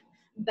leg.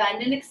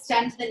 Bend and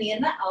extend the knee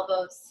and the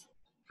elbows.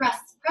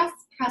 Press, press,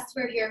 press.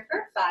 We're here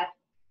for 5,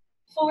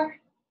 4,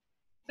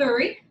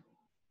 3,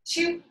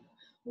 2,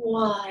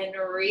 1.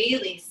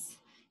 Release.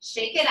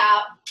 Shake it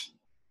out.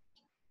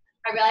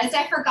 I realized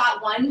I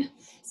forgot one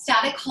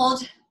static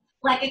hold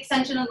leg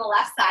extension on the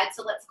left side,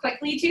 so let's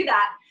quickly do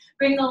that.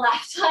 Bring the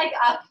left leg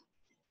up,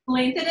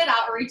 lengthen it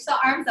out, reach the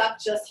arms up,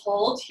 just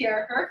hold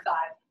here for 5,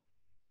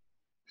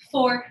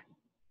 4,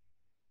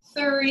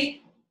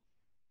 3,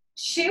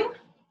 2,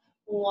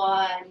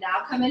 1.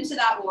 Now come into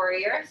that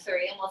warrior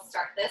 3, and we'll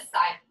start this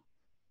side.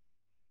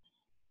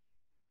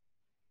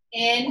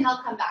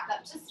 Inhale, come back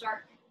up to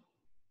stork.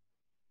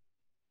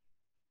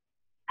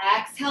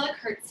 Exhale to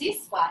curtsy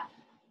squat.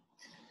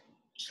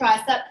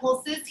 Tricep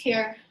pulses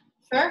here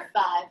for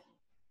 5,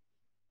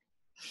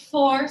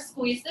 4,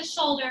 squeeze the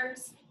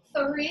shoulders.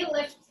 3,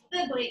 lift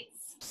the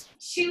weights.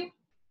 2,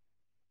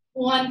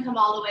 1, come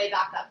all the way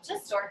back up to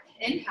stork.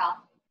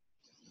 Inhale.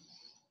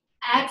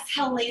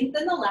 Exhale,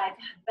 lengthen the leg.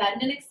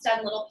 Bend and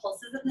extend, little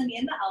pulses of the knee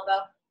and the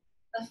elbow.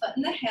 The foot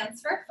and the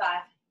hands for 5,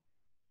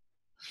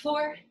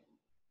 4,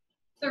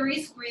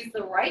 3, squeeze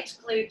the right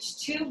glute.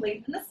 2,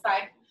 lengthen the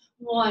spine.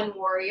 1,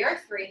 warrior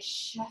 3,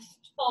 shift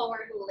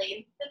forward,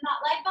 lengthen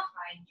that leg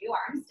behind you,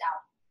 arms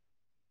down.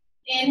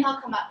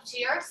 Inhale, come up to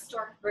your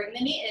stork, bring the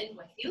knee in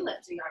with you,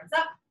 lift the arms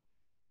up.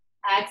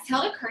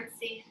 Exhale to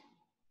curtsy.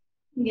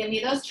 Give me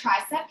those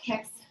tricep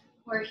kicks.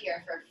 We're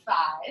here for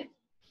 5,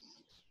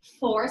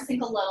 4,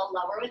 sink a little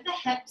lower with the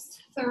hips.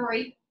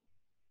 3,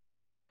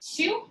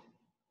 2,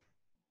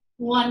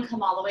 1,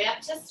 come all the way up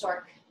to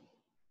stork.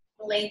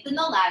 Lengthen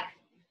the leg.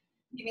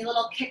 Give me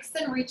little kicks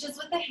and reaches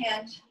with the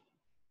hand.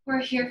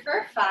 We're here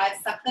for 5,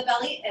 suck the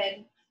belly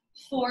in.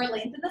 4,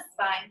 lengthen the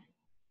spine.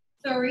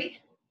 3,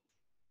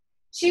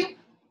 2,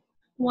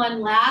 1,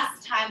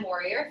 last time,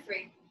 warrior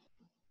 3.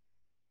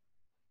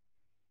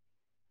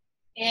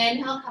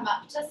 Inhale, come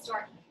up to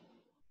stork.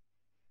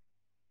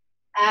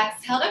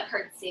 Exhale to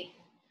curtsy.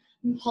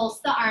 And pulse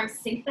the arms,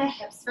 sink the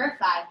hips for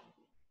 5,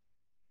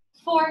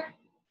 4,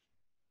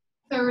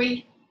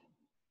 3,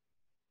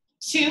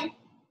 2,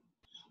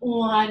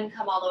 1.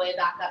 Come all the way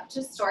back up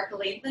to stork.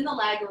 Lengthen the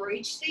leg,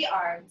 reach the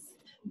arms.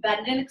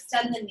 Bend and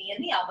extend the knee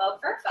and the elbow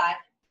for 5,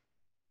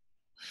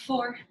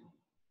 4,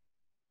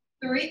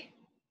 3,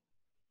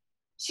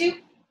 2,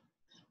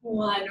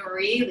 1.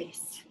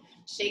 Release.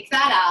 Shake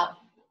that out.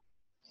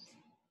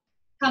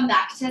 Come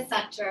back to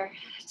center.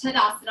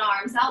 Tadasana,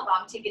 arms out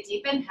long. Take a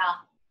deep inhale.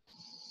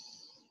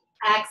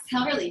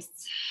 Exhale, release.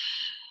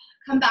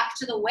 Come back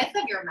to the width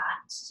of your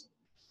mat.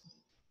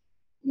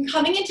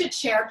 Coming into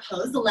chair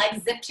pose,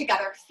 legs zip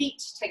together,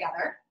 feet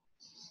together.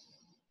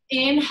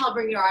 Inhale,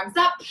 bring your arms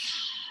up.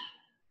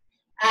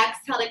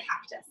 Exhale to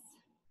cactus.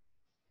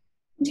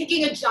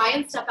 Taking a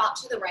giant step out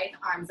to the right,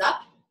 arms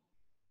up.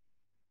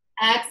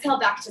 Exhale,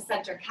 back to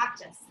center,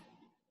 cactus.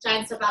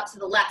 Giant step out to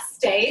the left,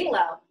 stay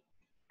low.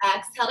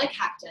 Exhale to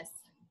cactus.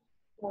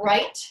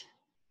 Right,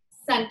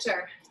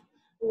 center,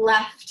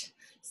 left,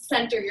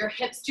 center. Your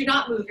hips do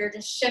not move. You're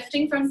just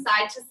shifting from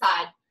side to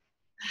side.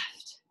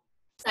 Left,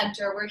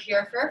 center. We're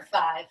here for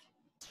 5,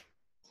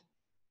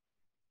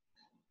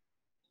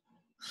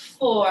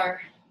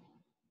 4,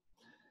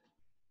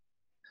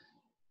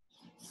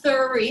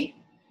 3,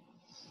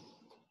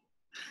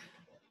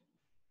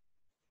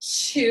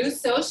 2.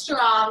 So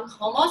strong.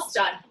 Almost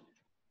done.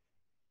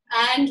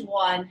 And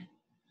 1.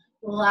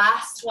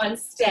 Last one.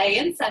 Stay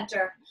in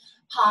center.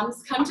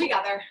 Palms come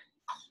together.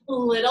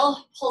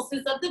 Little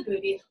pulses of the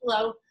booty.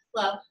 Low,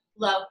 low,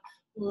 low,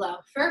 low.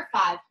 For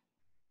 5,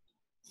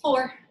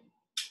 4,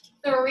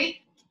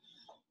 3,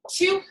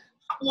 2,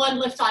 1.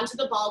 Lift onto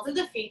the balls of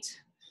the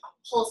feet.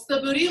 Pulse the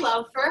booty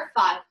low for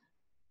 5,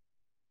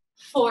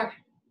 4,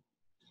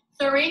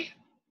 3,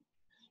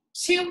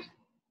 2,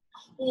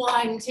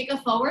 1. Take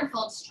a forward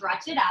fold.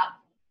 Stretch it out.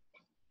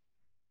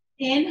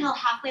 Inhale,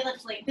 halfway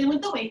lift, lengthen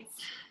with the weights.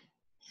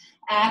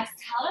 Exhale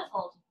to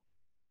fold.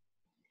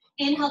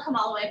 Inhale, come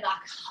all the way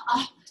back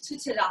up to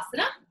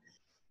Tadasana.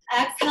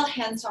 Exhale,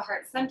 hands to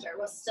heart center.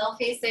 We're still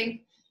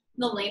facing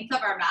the length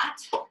of our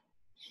mat.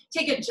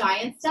 Take a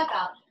giant step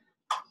out.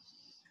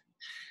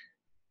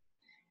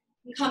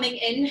 Coming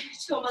in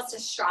to almost a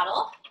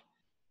straddle.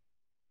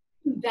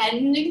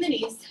 Bending the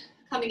knees,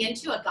 coming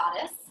into a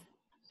goddess.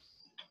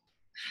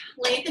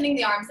 Lengthening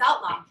the arms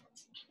out long.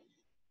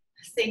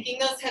 Sinking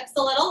those hips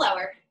a little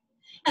lower.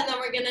 And then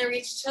we're gonna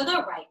reach to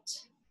the right.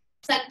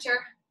 Center,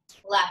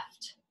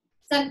 left,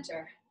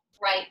 center,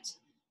 right,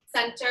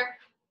 center,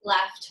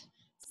 left,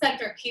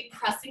 center. Keep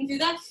pressing through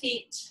the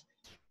feet.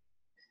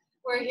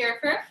 We're here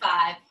for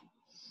 5,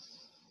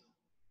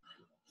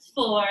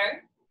 4,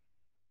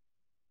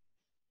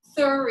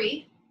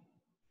 3,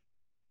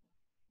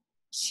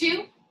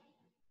 2,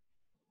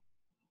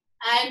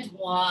 and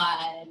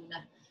 1.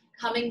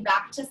 Coming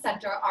back to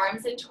center,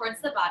 arms in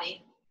towards the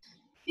body.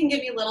 You can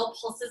give me little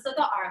pulses of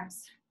the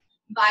arms.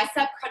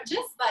 Bicep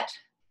crunches, but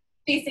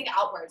facing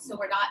outward, so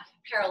we're not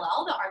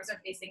parallel. The arms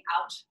are facing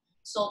out.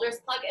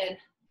 Shoulders plug in,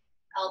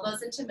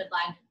 elbows into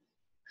midline.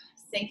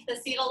 Sink the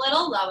seat a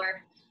little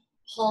lower.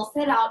 Pulse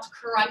it out,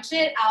 crunch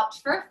it out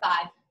for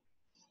 5,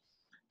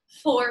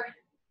 4,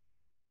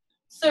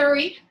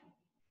 3,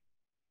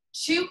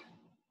 2,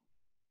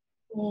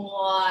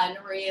 1.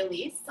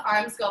 Release.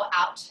 Arms go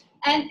out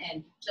and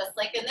in, just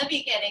like in the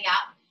beginning.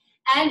 Out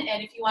and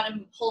in. If you want to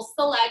pulse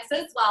the legs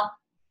as well.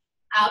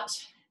 Out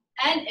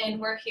and in.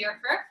 We're here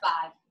for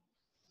 5,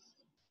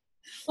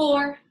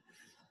 4,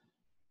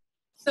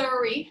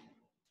 3,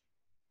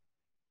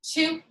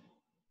 2,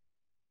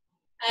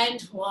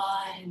 and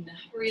 1.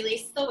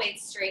 Release the weight,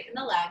 straighten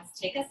the legs.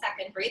 Take a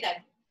second, breathe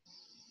in.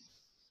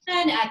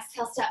 And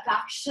exhale, step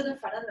back to the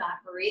front of the mat,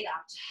 breathe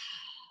out.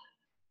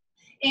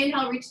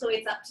 Inhale, reach the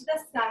weights up to the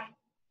sky.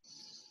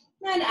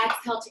 Then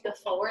exhale, take a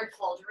forward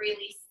fold,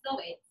 release the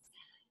weights.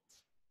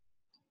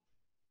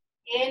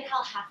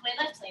 Inhale, halfway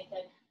lift,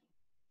 lengthen.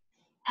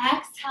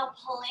 Exhale,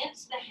 plant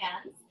the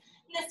hands.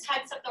 And this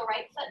time, step the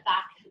right foot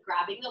back,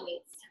 grabbing the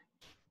weights.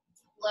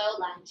 Low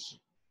lunge.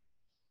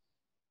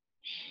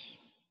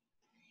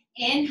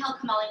 Inhale,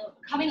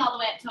 coming all the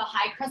way up to a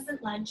high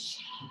crescent lunge.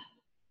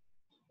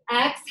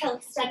 Exhale,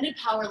 extended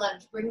power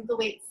lunge. Bring the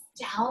weights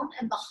down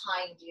and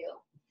behind you.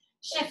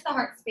 Shift the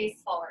heart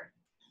space forward.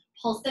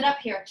 Pulse it up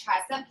here.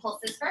 Tricep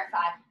pulses for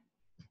 5,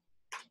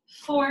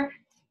 4,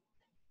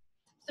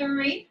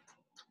 3,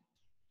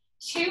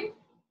 2,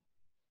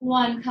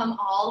 1. Come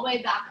all the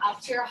way back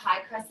up to your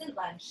high crescent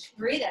lunge.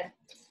 Breathe in.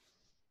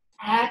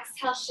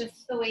 Exhale,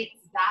 shift the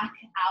weights back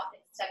out.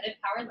 Extended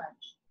power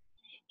lunge.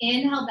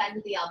 Inhale,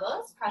 bend the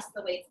elbows. Press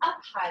the weights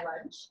up, high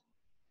lunge.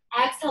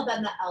 Exhale,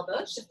 bend the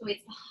elbows. Shift the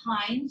weights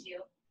behind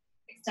you.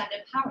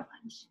 extended power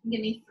lunge. Give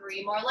me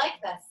 3 more like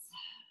this.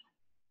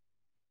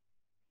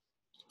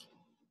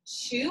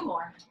 2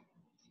 more.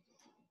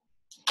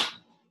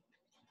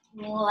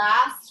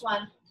 Last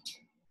one.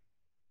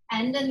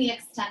 End in the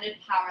extended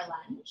power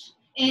lunge.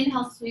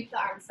 Inhale, sweep the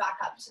arms back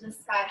up to the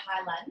sky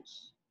high lunge.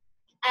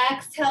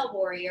 Exhale,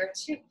 warrior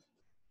 2.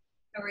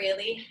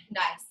 Really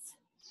nice.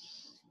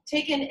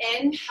 Take an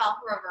inhale,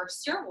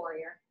 reverse your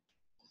warrior.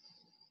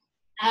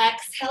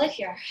 Exhale it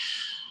here.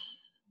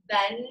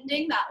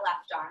 Bending that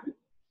left arm.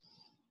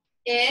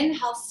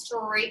 Inhale,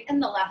 straighten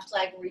the left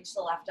leg, reach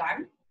the left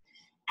arm.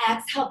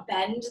 Exhale,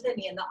 bend the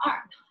knee and the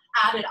arm.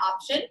 Added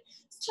option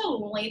is to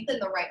lengthen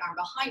the right arm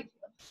behind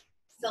you.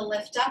 So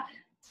lift up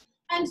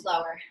and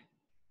lower,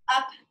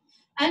 up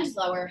and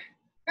lower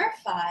for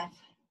 5,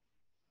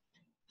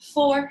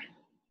 4,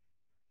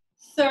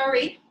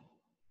 3,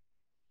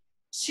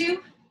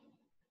 2,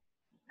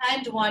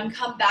 and 1.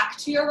 Come back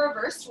to your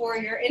reversed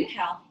warrior.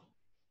 Inhale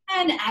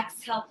and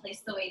exhale.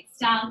 Place the weights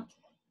down.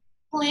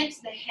 Plant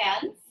the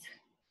hands.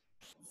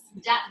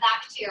 Step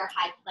back to your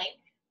high plank.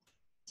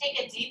 Take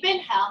a deep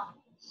inhale.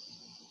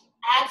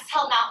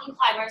 Exhale, mountain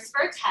climbers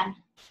for 10,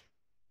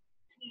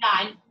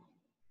 9,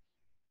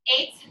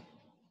 8,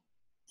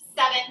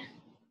 7,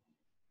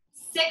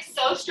 6,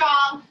 so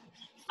strong.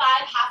 5,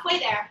 halfway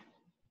there.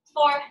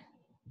 4,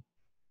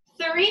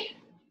 3,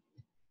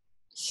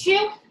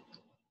 2,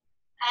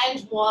 and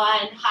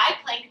 1. High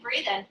plank,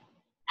 breathe in.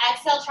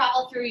 Exhale,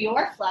 travel through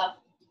your flow.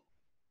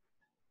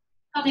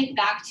 Coming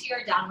back to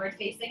your downward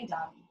facing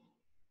dog.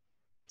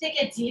 Take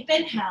a deep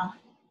inhale.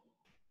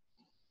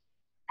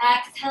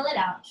 Exhale it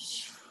out.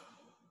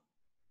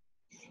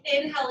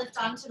 Inhale, lift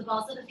onto the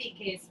balls of the feet,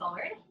 gaze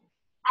forward.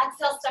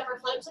 Exhale, step or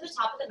float to the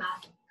top of the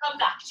mat. Come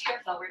back to your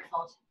forward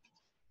fold.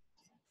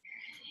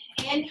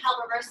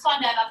 Inhale, reverse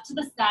swan dive up to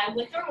the sky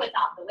with or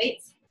without the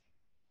weights.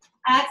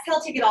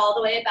 Exhale, take it all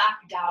the way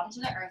back down to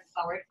the earth,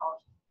 forward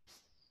fold.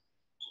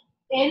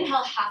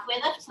 Inhale, halfway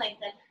lift,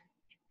 lengthen.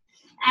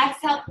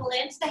 Exhale,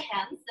 plant the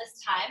hands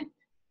this time,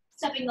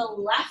 stepping the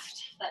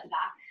left foot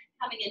back,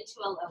 coming into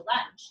a low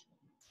lunge.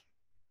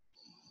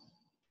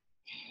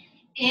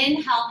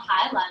 Inhale,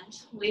 high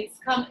lunge. Weights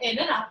come in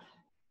and up.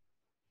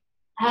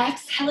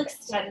 Exhale,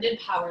 extended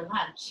power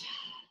lunge.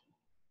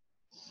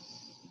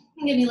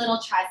 And give me little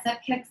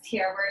tricep kicks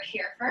here. We're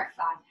here for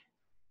 5,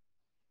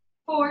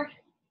 4,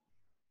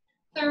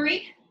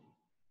 3,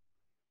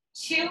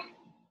 2,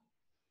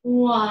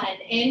 1.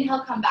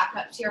 Inhale, come back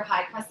up to your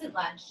high crescent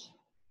lunge.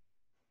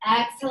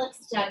 Exhale,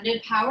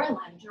 extended power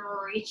lunge.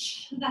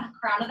 Reach the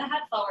crown of the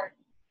head forward.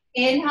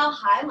 Inhale,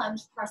 high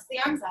lunge. Press the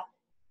arms up.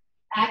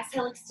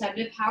 Exhale,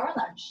 extended power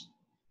lunge.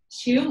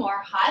 2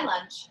 more, high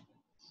lunge.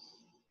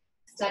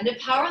 Extended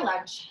power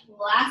lunge.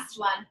 Last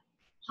one,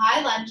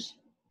 high lunge.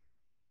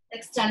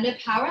 Extended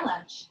power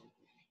lunge.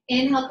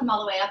 Inhale, come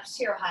all the way up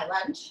to your high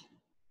lunge.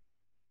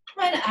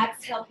 And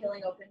exhale,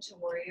 peeling open to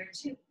warrior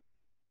 2.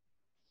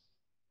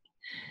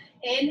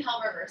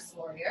 Inhale, reverse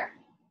warrior.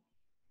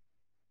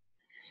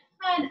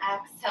 And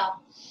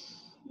exhale,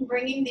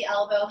 bringing the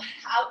elbow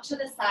out to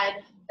the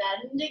side,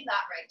 bending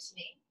that right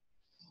knee.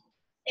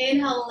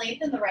 Inhale,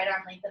 lengthen the right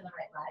arm, lengthen the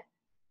right leg.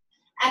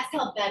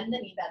 Exhale, bend the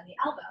knee, bend the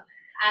elbow.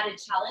 Added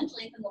challenge,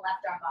 lengthen the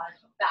left arm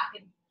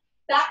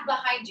back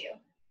behind you.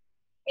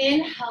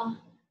 Inhale,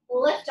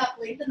 lift up,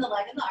 lengthen the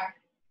leg and the arm.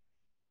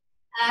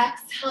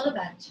 Exhale to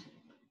bend.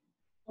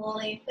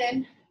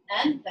 Lengthen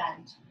and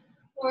bend.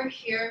 We're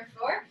here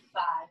for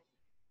 5,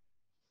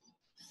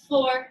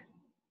 4,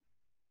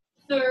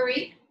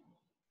 3,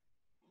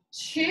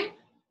 2,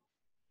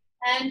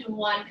 and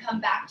 1. Come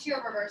back to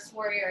your reverse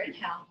warrior.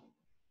 Inhale.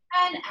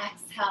 And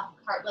exhale,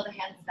 cartwheel the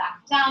hands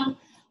back down.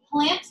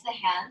 Plant the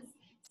hands.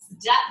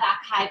 Step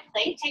back, high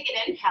plank. Take an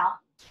inhale.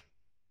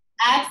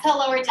 Exhale,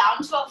 lower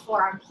down to a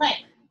forearm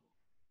plank.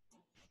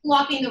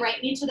 Walking the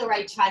right knee to the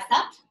right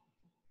tricep.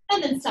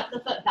 And then step the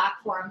foot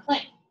back, forearm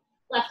plank.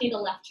 Left knee to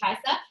left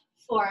tricep,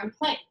 forearm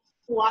plank.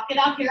 Walk it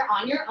out here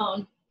on your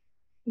own.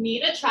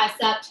 Knee to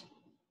tricep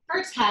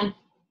for 10,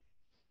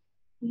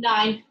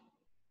 9,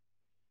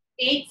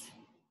 8,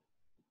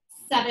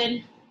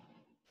 7,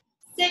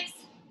 6,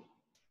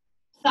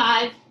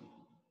 5,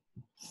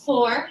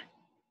 4,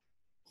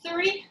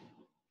 3,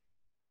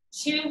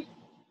 2,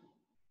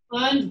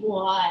 and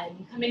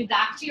 1. Coming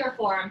back to your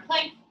forearm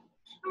plank.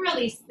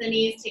 Release the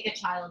knees, take a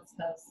child's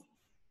pose.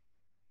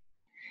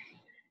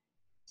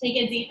 Take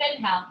a deep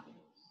inhale.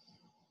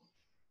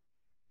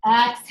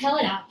 Exhale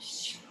it out.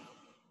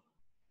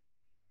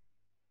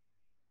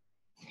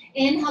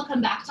 Inhale,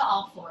 come back to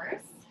all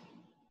fours.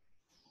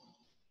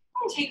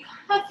 And take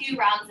a few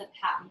rounds of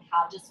cat and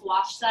cow. Just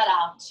wash that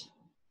out.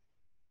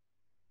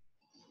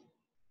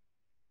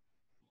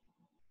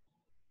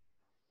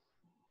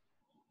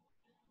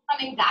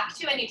 Coming back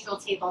to a neutral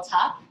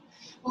tabletop.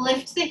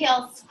 Lift the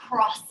heels,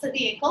 cross the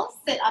ankles,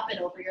 sit up and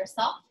over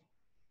yourself.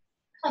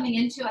 Coming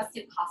into a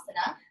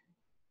Sukhasana.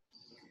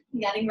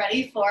 Getting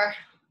ready for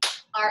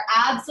our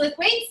abs with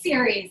weight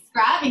series.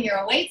 Grabbing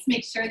your weights,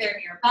 make sure they're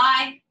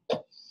nearby.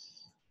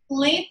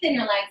 Lengthen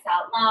your legs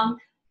out long.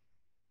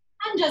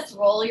 And just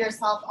roll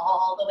yourself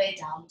all the way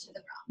down to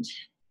the ground.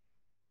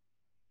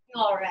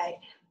 All right.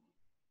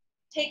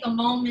 Take a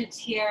moment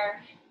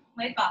here,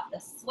 wipe off the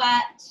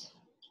sweat.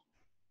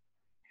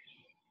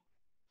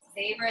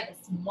 Savor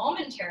this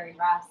momentary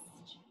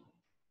rest.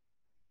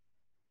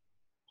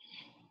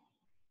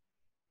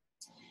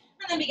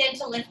 And then begin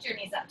to lift your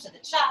knees up to the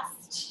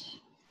chest.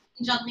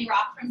 And gently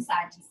rock from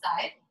side to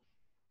side.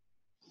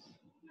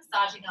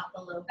 Massaging out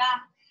the low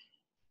back.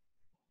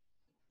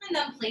 And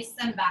then place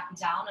them back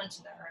down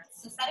onto the earth.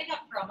 So setting up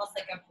for almost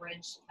like a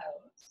bridge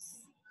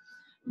pose.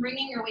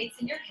 Bringing your weights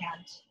in your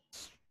hand.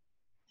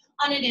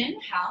 On an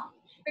inhale,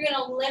 you're going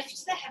to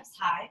lift the hips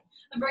high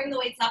and bring the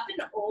weights up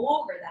and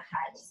over the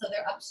head so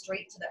they're up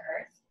straight to the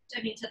earth,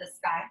 to the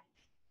sky.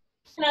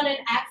 And on an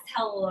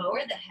exhale,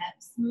 lower the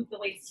hips, move the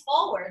weights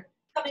forward,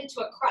 come into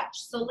a crunch.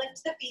 So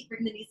lift the feet,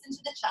 bring the knees into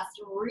the chest,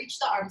 reach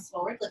the arms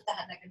forward, lift the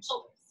head, neck, and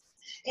shoulders.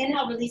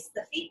 Inhale, release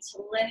the feet,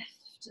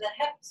 lift the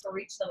hips, or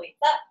reach the weights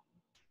up.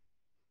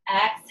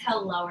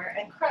 Exhale, lower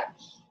and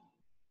crunch.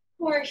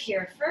 We're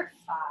here for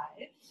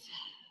 5,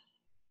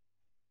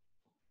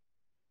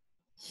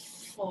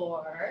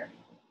 4,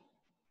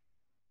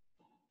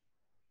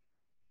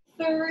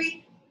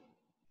 3,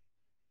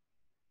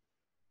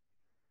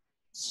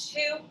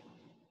 2,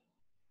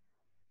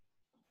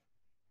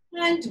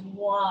 and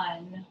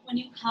 1. When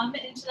you come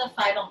into the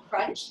final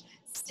crunch,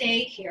 stay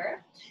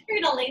here.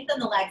 You're going to lengthen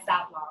the legs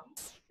out long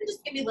and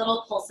just give me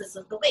little pulses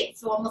with the weight.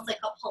 So almost like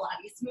a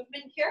Pilates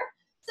movement here.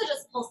 So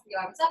just pulse the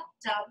arms up,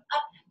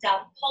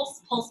 down,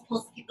 pulse, pulse,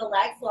 pulse. Keep the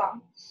legs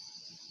long.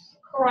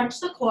 Crunch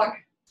the core.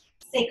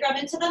 Sacrum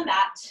into the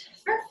mat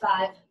for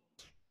 5.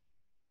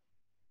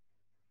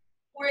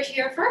 We're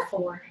here for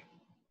 4.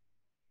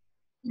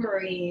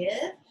 Breathe.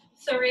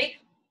 3,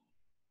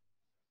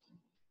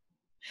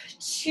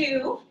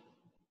 2.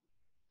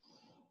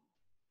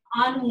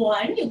 On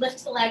 1, you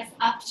lift the legs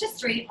up to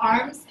straight,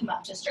 arms come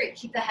up to straight.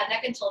 Keep the head,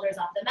 neck, and shoulders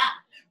off the mat.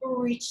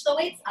 Reach the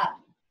weights up,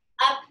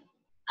 up,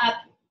 up,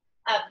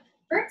 up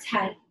for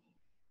 10,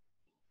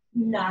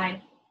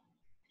 9,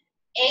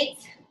 8,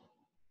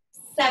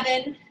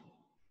 7,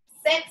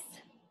 6,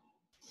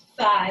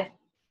 5,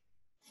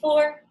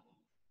 4,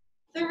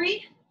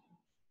 3,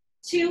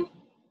 2,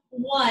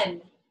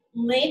 1.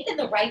 Lengthen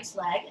the right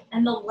leg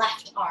and the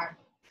left arm.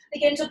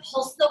 Begin to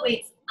pulse the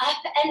weights up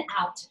and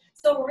out.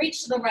 So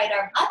reach the right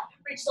arm up,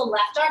 reach the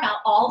left arm out.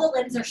 All the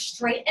limbs are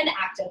straight and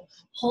active.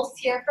 Pulse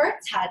here for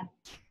 10,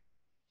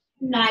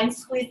 9,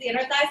 squeeze the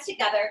inner thighs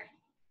together,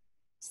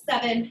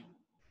 7,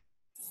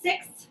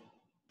 6,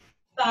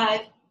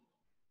 5,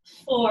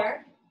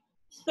 4,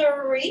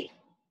 3,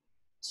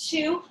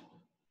 2,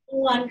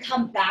 1.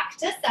 Come back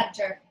to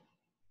center.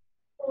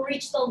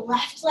 Reach the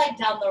left leg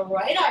down, the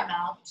right arm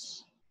out.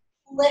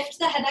 Lift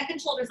the head, neck, and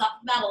shoulders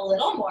off the mat a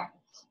little more.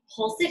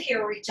 Pulse it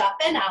here, reach up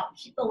and out.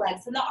 Keep the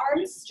legs and the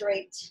arms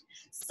straight.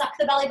 Suck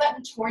the belly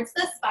button towards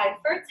the spine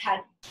for 10,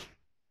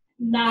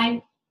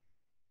 9,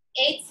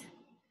 8,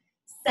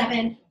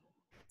 7,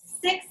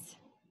 6,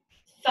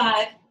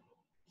 5,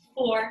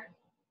 4,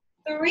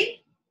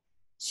 3,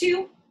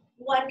 2,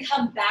 1.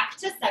 Come back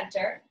to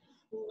center.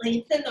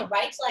 Lengthen the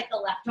right leg, the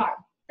left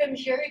arm. From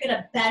here, you're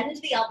going to bend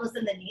the elbows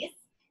and the knees.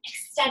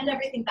 Extend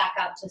everything back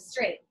out to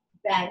straight.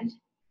 Bend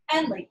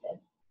and lengthen.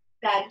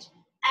 Bend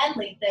and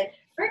lengthen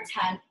for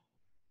 10,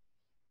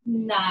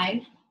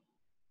 9,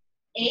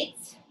 8,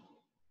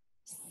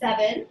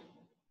 7,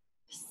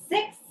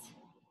 6,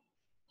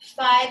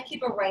 5.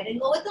 Keep a right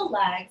angle with the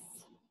legs.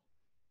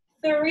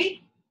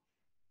 3,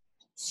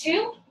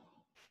 2,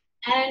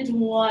 and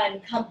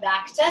 1. Come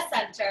back to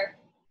center.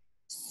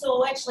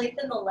 Switch,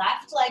 lengthen the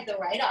left leg, the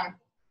right arm.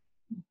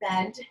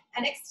 Bend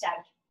and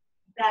extend.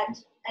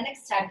 Bend and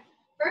extend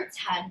for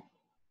 10,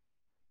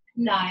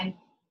 9,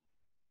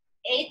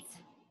 8,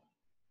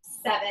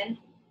 7,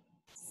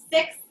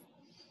 6,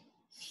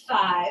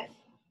 5,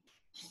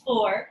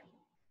 4,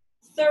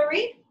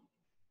 3,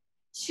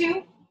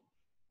 2,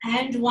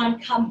 and 1.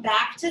 Come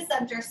back to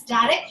center.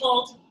 Static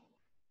hold.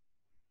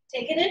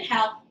 Take an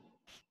inhale.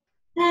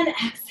 Then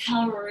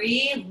exhale,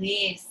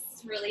 release.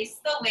 Release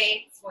the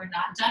weights. We're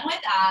not done with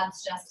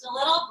abs, just a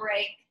little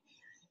break.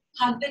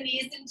 Hug the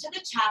knees into the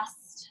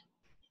chest.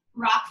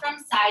 Rock from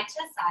side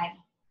to side.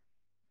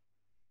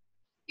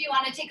 If you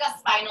want to take a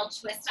spinal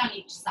twist on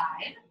each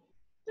side,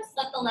 just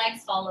let the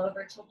legs fall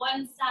over to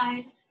one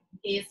side,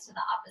 gaze to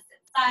the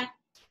opposite side,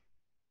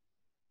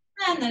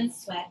 and then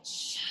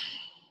switch.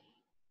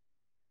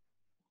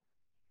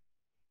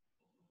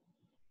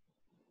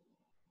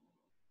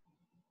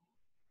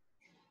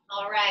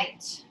 All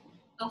right,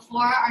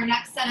 before our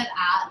next set of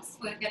abs,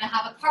 we're gonna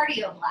have a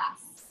cardio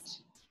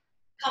blast.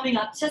 Coming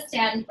up to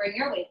stand, bring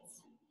your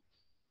weights.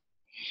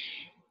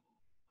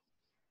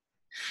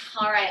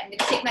 All right, I'm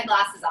gonna take my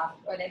glasses off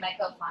or they might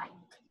go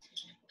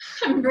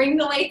flying. Bring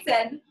the weights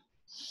in.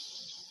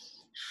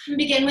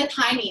 Begin with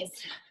high knees.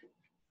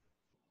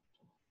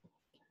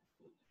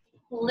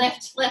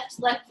 Lift, lift,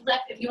 lift,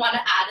 lift. If you want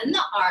to add in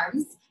the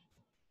arms,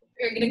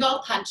 you're gonna go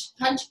punch,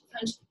 punch,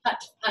 punch,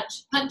 punch, punch,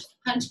 punch,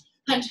 punch,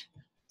 punch.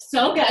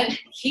 So good.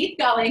 Keep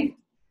going.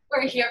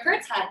 We're here for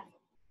 10,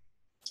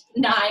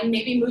 9,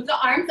 maybe move the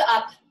arms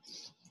up.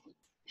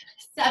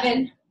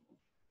 7,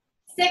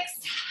 6,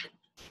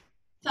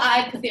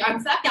 5, put the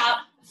arms back out.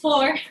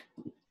 4,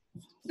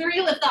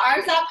 3, lift the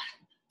arms up.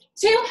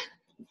 2,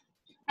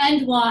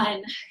 and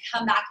 1.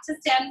 Come back to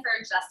stand for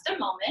just a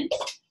moment.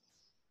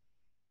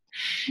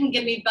 And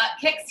give me butt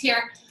kicks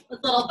here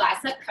with little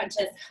bicep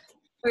crunches.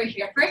 We're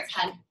here for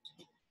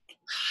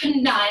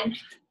 10, 9,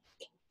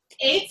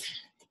 8,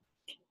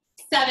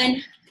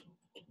 7,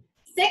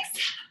 6,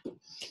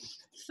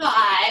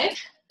 5,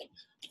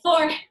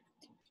 4,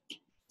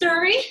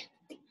 3,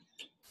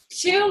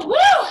 2, woo,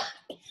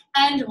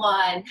 and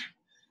 1.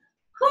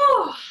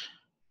 Whew.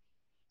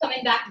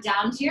 Coming back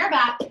down to your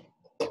back.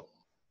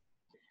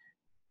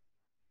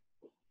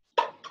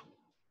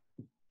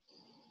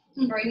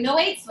 Bring the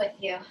weights with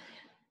you.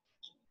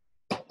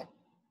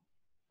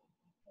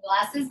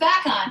 Glasses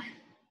back on.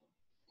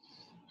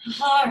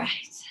 All right.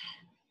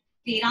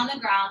 Feet on the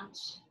ground.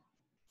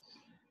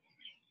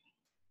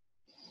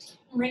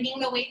 Bringing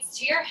the weights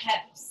to your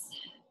hips.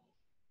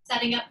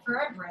 Setting up for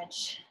a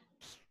bridge.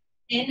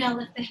 Inhale,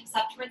 lift the hips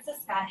up towards the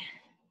sky.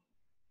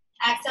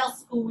 Exhale,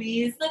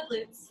 squeeze the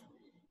glutes.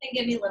 And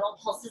give me little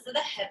pulses of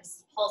the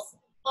hips. Pulse,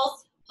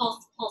 pulse,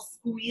 pulse, pulse.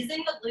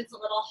 Squeezing the glutes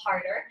a little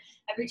harder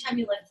every time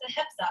you lift the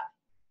hips up.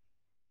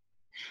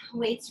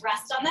 Weights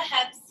rest on the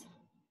hips.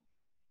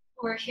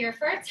 We're here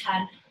for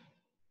 10,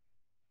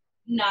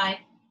 9,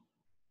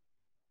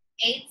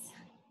 8,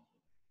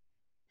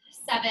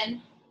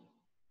 7,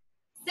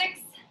 6,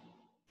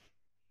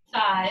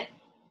 5,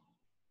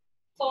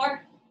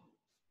 4,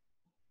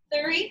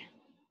 3,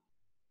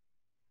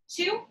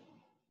 2,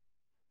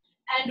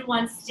 and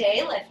 1.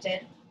 Stay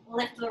lifted.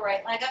 Lift the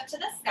right leg up to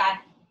the sky.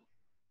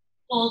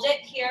 Hold it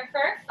here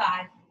for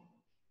 5,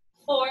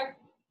 4,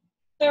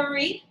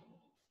 3,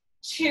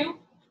 2,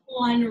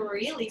 1.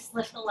 Release.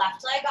 Lift the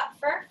left leg up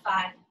for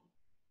 5,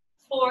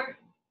 4,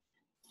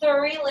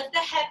 3. Lift the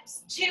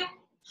hips. 2,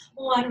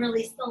 1.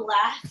 Release the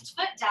left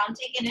foot down.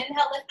 Take an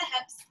inhale. Lift the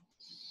hips.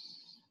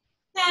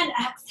 And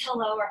exhale.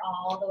 Lower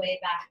all the way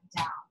back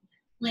down.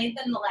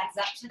 Lengthen the legs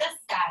up to the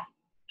sky.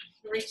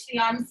 Reach the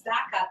arms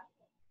back up.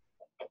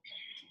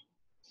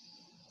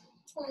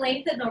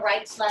 Lengthen the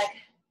right leg.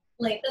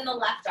 Lengthen the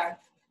left arm.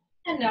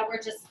 And now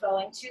we're just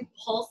going to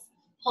pulse,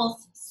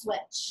 pulse,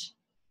 switch.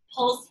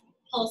 Pulse,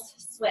 pulse,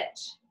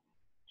 switch.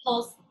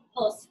 Pulse,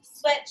 pulse,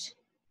 switch.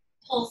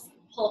 Pulse,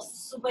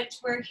 pulse, switch.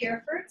 We're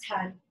here for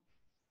 10,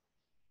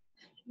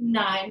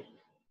 9,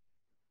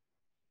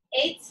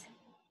 8,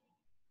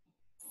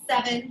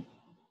 7,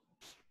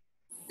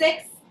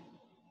 6,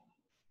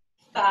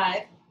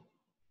 5,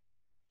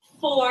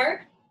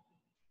 4,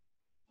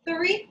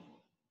 3,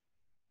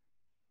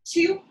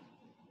 2,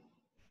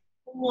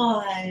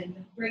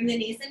 1. Bring the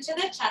knees into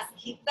the chest.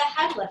 Keep the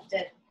head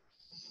lifted.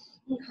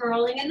 And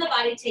curling in the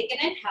body. Take an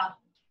inhale.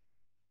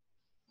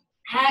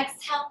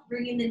 Exhale,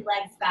 bringing the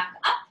legs back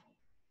up.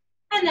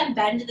 And then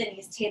bend the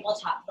knees,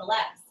 tabletop the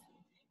legs.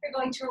 You're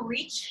going to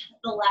reach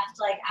the left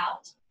leg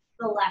out,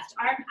 the left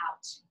arm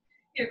out.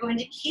 You're going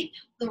to keep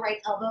the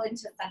right elbow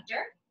into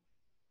center.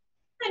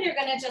 And you're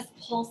going to just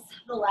pulse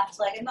the left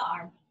leg and the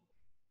arm.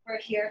 We're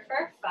here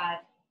for 5,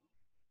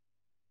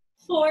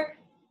 4,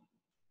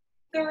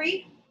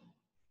 3,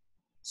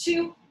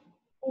 2,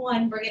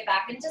 1. Bring it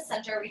back into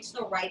center. Reach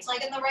the right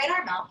leg and the right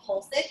arm out.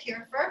 Pulse it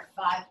here for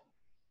 5,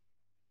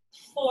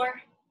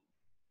 4,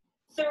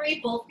 3.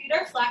 Both feet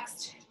are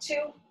flexed.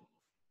 2,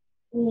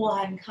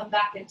 1. Come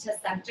back into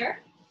center.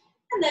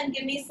 And then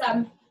give me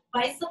some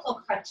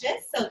bicycle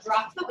crunches. So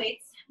drop the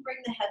weights. Bring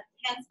the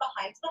hands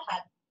behind the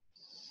head.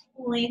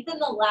 Lengthen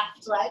the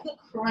left leg.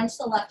 Crunch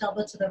the left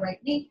elbow to the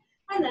right knee.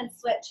 And then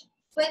switch,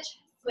 switch,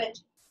 switch,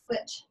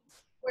 switch.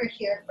 We're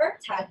here for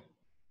 10,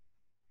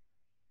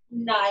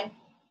 9,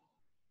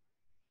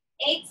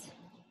 8,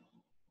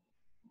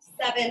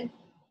 7,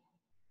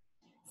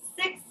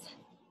 6,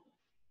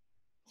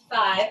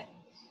 5,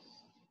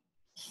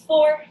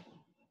 4,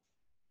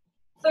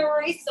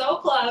 3, so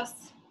close,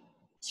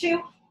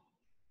 2,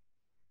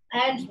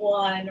 and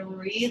 1.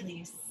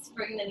 Release.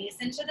 Bring the knees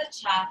into the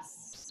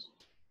chest.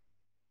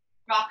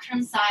 Rock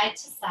from side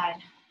to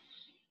side.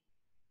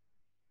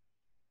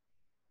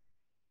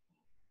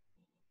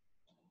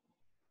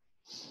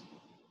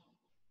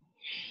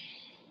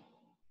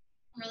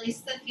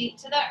 Release the feet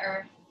to the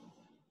earth.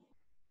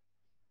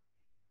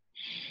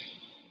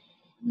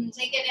 And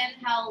take an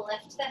inhale,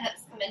 lift the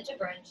hips, come into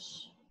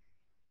bridge.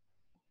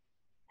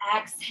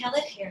 Exhale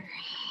it here.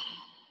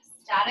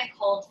 Static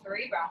hold,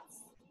 3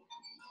 breaths.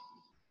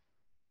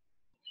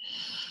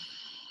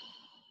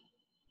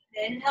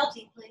 Inhale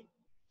deeply.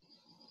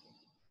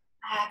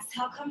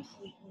 Exhale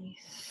completely.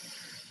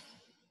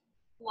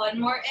 1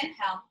 more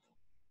inhale.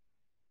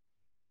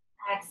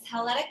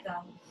 Exhale, let it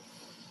go.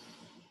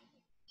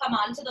 Come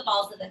on to the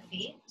balls of the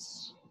feet.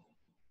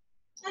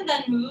 And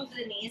then move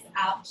the knees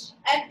out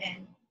and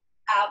in,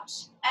 out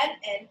and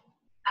in,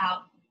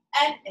 out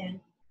and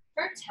in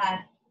for 10,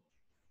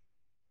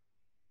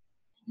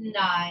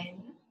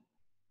 9,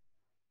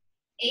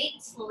 8,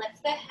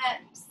 lift the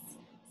hips,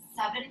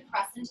 7,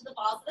 press into the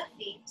balls of the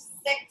feet, 6,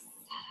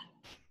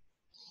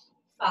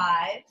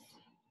 5,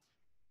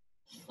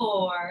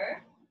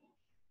 4,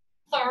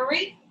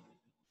 3,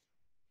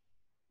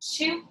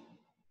 2,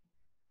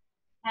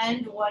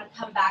 and 1.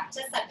 Come back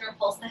to center,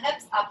 pulse the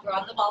hips up,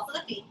 run the balls of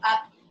the feet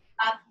up,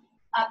 up,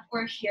 up.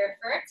 We're here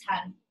for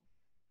 10,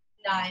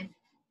 9,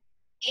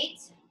 8,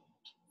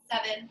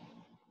 7,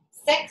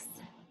 6,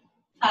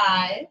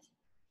 5,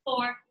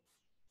 4,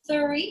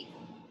 3,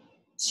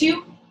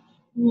 2,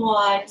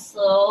 1.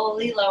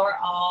 Slowly lower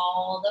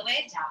all the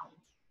way down.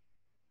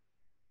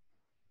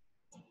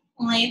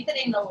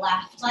 Lengthening the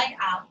left leg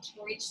out.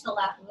 Reach the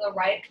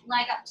right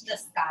leg up to the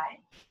sky.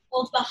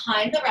 Hold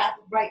behind the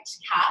right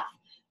calf.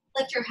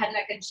 Lift your head,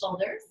 neck, and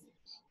shoulders.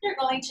 You're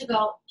going to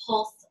go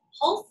pulse,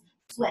 pulse,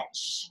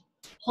 switch.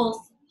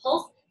 Pulse,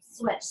 pulse,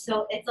 switch.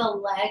 So it's a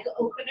leg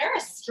opener, a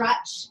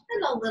stretch,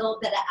 and a little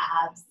bit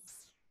of abs.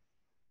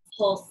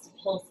 Pulse,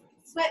 pulse,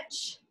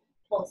 switch.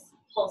 Pulse,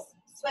 pulse,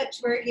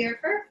 switch. We're here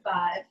for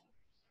 5,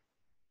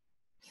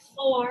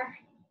 4,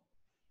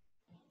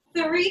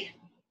 3,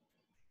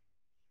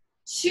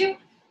 2,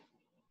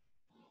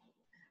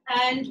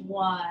 and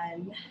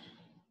 1.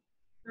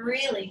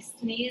 Release,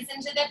 knees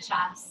into the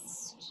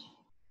chest.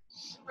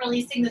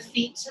 Releasing the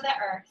feet to the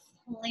earth.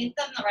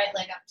 Lengthen the right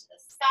leg up to the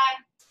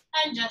sky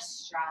and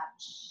just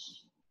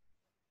stretch.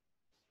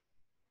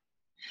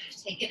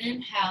 Take an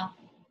inhale.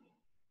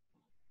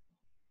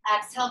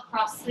 Exhale,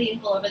 cross the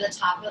ankle over the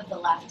top of the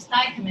left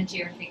thigh. Come into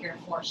your figure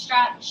 4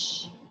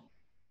 stretch.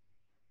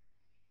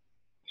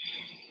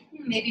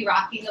 Maybe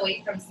rocking the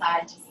weight from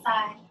side to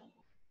side.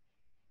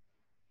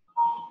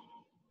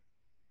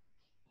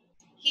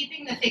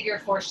 Keeping the figure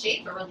 4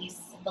 shape, but release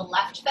the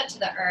left foot to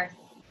the earth.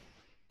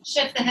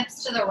 Shift the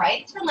hips to the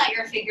right and let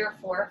your figure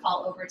 4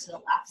 fall over to the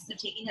left. So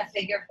taking a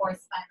figure 4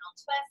 spinal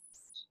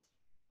twist.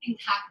 And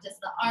cactus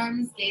the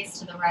arms, gaze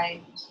to the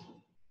right.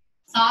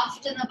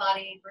 Soften the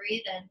body,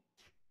 breathe in.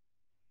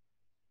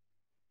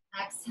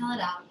 Exhale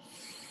it out.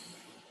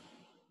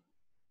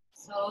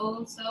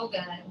 So, so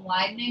good.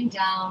 Widening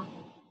down.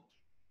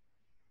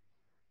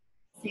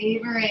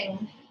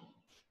 Savoring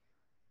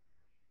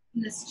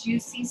this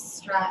juicy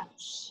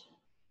stretch.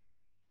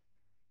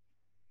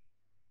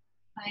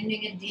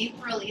 Finding a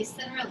deep release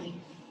and relief.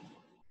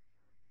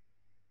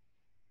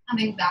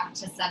 Coming back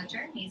to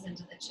center, knees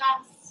into the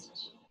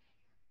chest.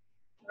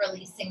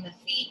 Releasing the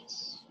feet.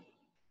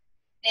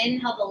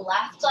 Inhale the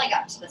left leg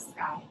up to the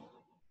sky.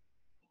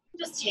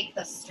 Just take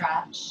the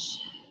stretch.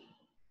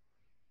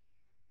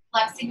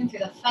 Flexing through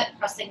the foot,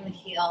 pressing the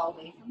heel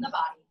away from the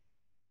body.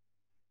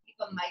 Keep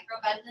a micro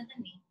bend in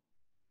the knee.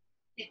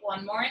 Take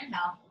one more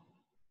inhale.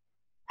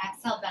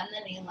 Exhale, bend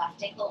the knee,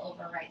 left ankle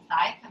over right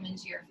thigh. Come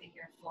into your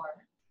figure 4.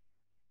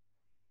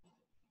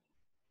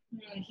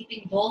 And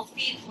keeping both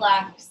feet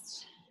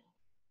flexed.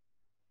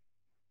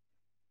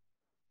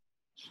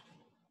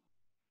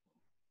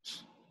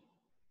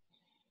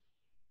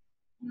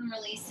 And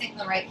releasing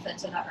the right foot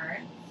to the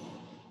earth.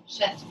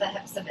 Shift the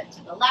hips a bit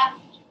to the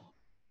left.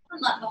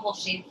 And let the whole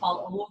shape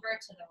fall over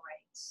to the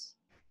right.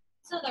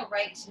 So the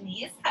right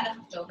knee is kind of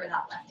hooked over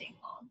that left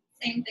ankle.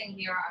 Same thing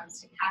here,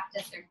 arms to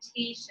cactus or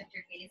T. Shift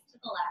your gaze to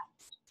the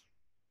left.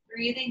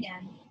 Breathing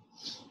in.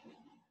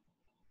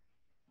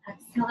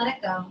 Exhale, let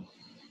it go.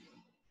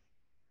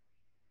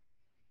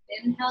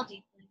 Inhale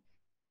deeply.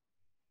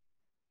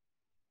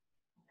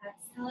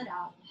 Exhale it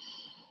out.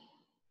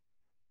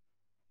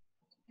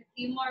 A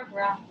few more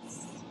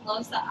breaths.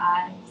 Close the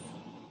eyes.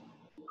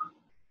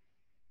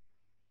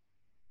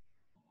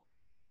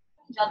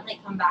 Gently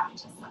come back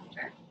to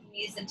center.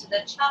 Knees into the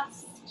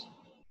chest.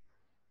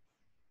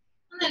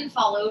 And then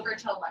fall over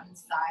to one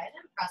side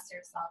and press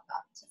yourself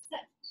up to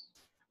sit.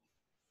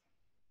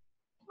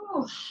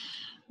 Ooh.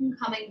 And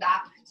coming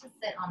back to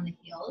sit on the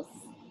heels.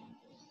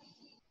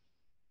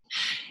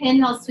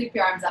 Inhale, sweep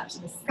your arms up to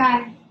the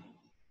sky.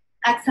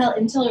 Exhale,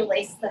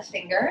 interlace the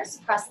fingers.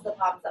 Press the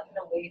palms up and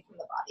away from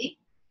the body.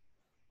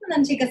 And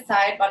then take a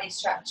side body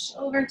stretch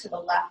over to the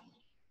left.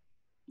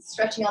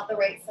 Stretching out the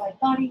right side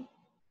body.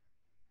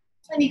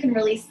 And you can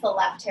release the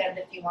left hand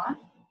if you want.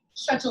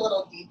 Stretch a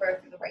little deeper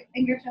through the right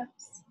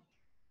fingertips.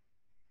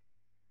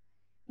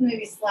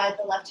 Maybe slide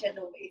the left hand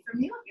away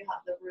from you if you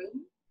have the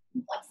room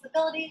and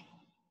flexibility.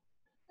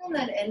 And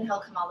then inhale,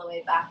 come all the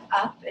way back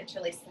up.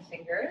 Interlace the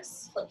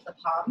fingers. Flip the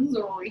palms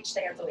or reach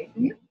the hands away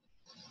from you.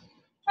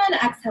 And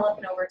exhale up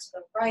and over to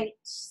the right.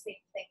 Same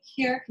thing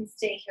here. Can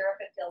stay here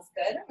if it feels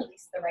good. And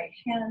release the right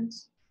hand.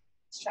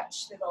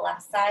 Stretch through the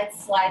left side.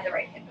 Slide the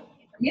right hand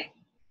away from you.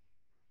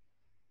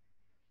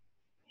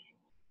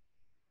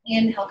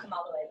 Inhale, come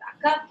all the way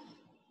back up.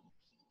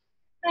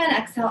 And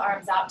exhale,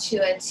 arms out to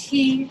a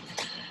T.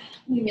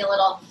 Give me a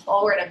little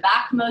forward and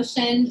back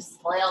motion. Just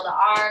flail the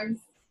arms.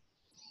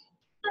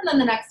 And then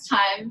the next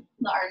time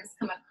the arms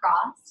come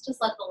across,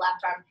 just let the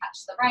left arm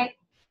catch the right.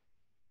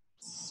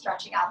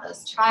 Stretching out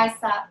those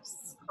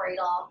triceps.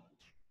 Cradle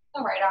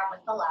the right arm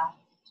with the left.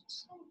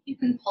 You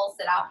can pulse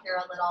it out here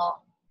a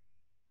little.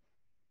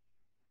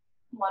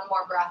 One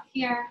more breath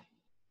here.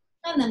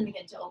 And then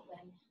begin to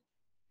open.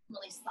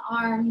 Release the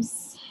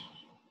arms.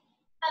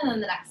 And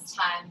then the next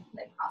time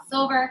they cross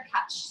over,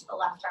 catch the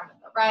left arm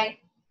with the right.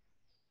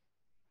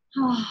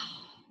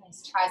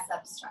 Nice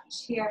tricep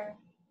stretch here.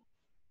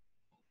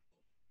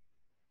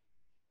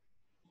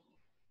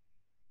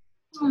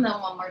 And then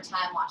one more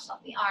time, wash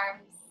out the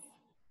arms.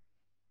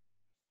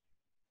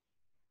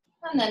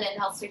 And then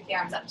inhale, sweep the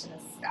arms up to the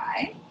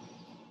sky.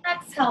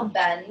 Exhale,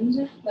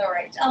 bend the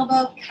right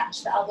elbow,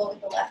 catch the elbow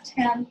with the left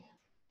hand.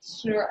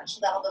 Stretch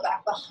the elbow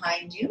back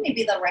behind you.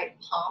 Maybe the right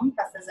palm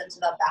presses into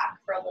the back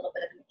for a little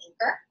bit of an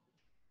anchor.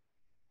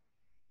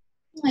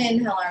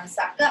 Inhale, arms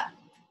back up.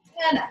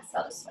 And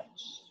exhale to switch.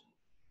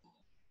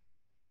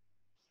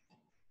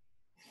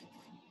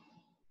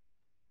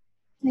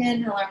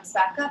 Inhale, arms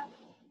back up.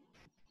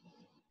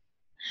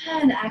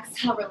 And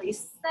exhale,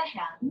 release the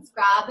hands.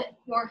 Grab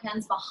your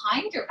hands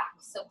behind your back,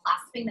 so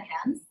clasping the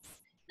hands.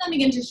 Then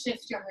begin to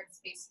shift your heart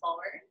space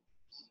forward.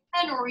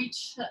 And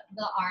reach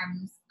the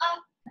arms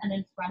up and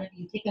in front of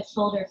you. Take a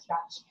shoulder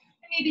stretch.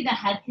 And maybe the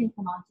head can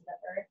come onto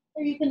the earth,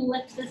 or you can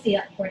lift the seat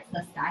up towards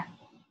the sky.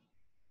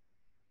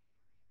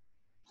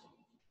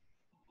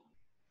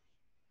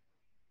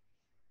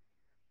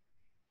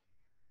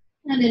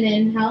 And an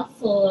inhale,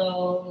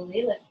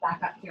 slowly lift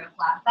back up to your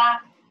flat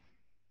back.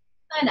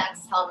 And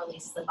exhale,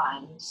 release the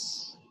bind.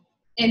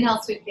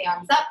 Inhale, sweep the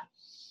arms up.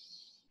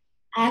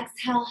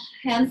 Exhale,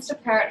 hands to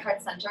prayer at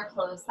heart center,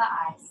 close the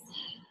eyes.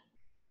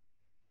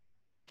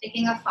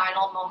 Taking a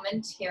final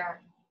moment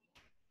here.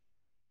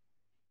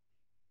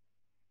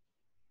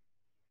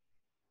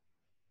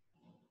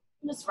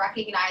 Just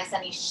recognize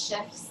any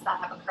shifts that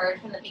have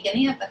occurred from the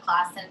beginning of the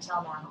class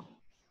until now.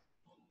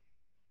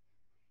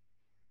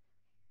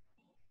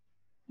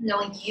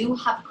 Knowing you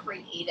have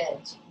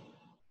created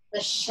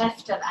the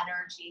shift of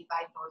energy,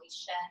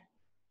 vibration,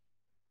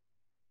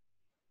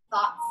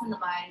 thoughts in the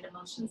mind,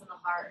 emotions in the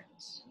heart,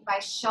 by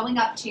showing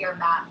up to your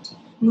mat,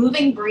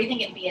 moving,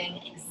 breathing, and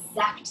being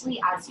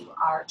exactly as you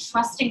are,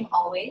 trusting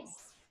always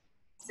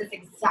this is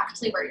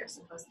exactly where you're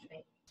supposed to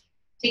be.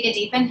 Take a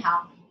deep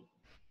inhale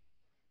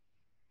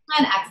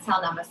and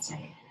exhale,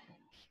 namaste.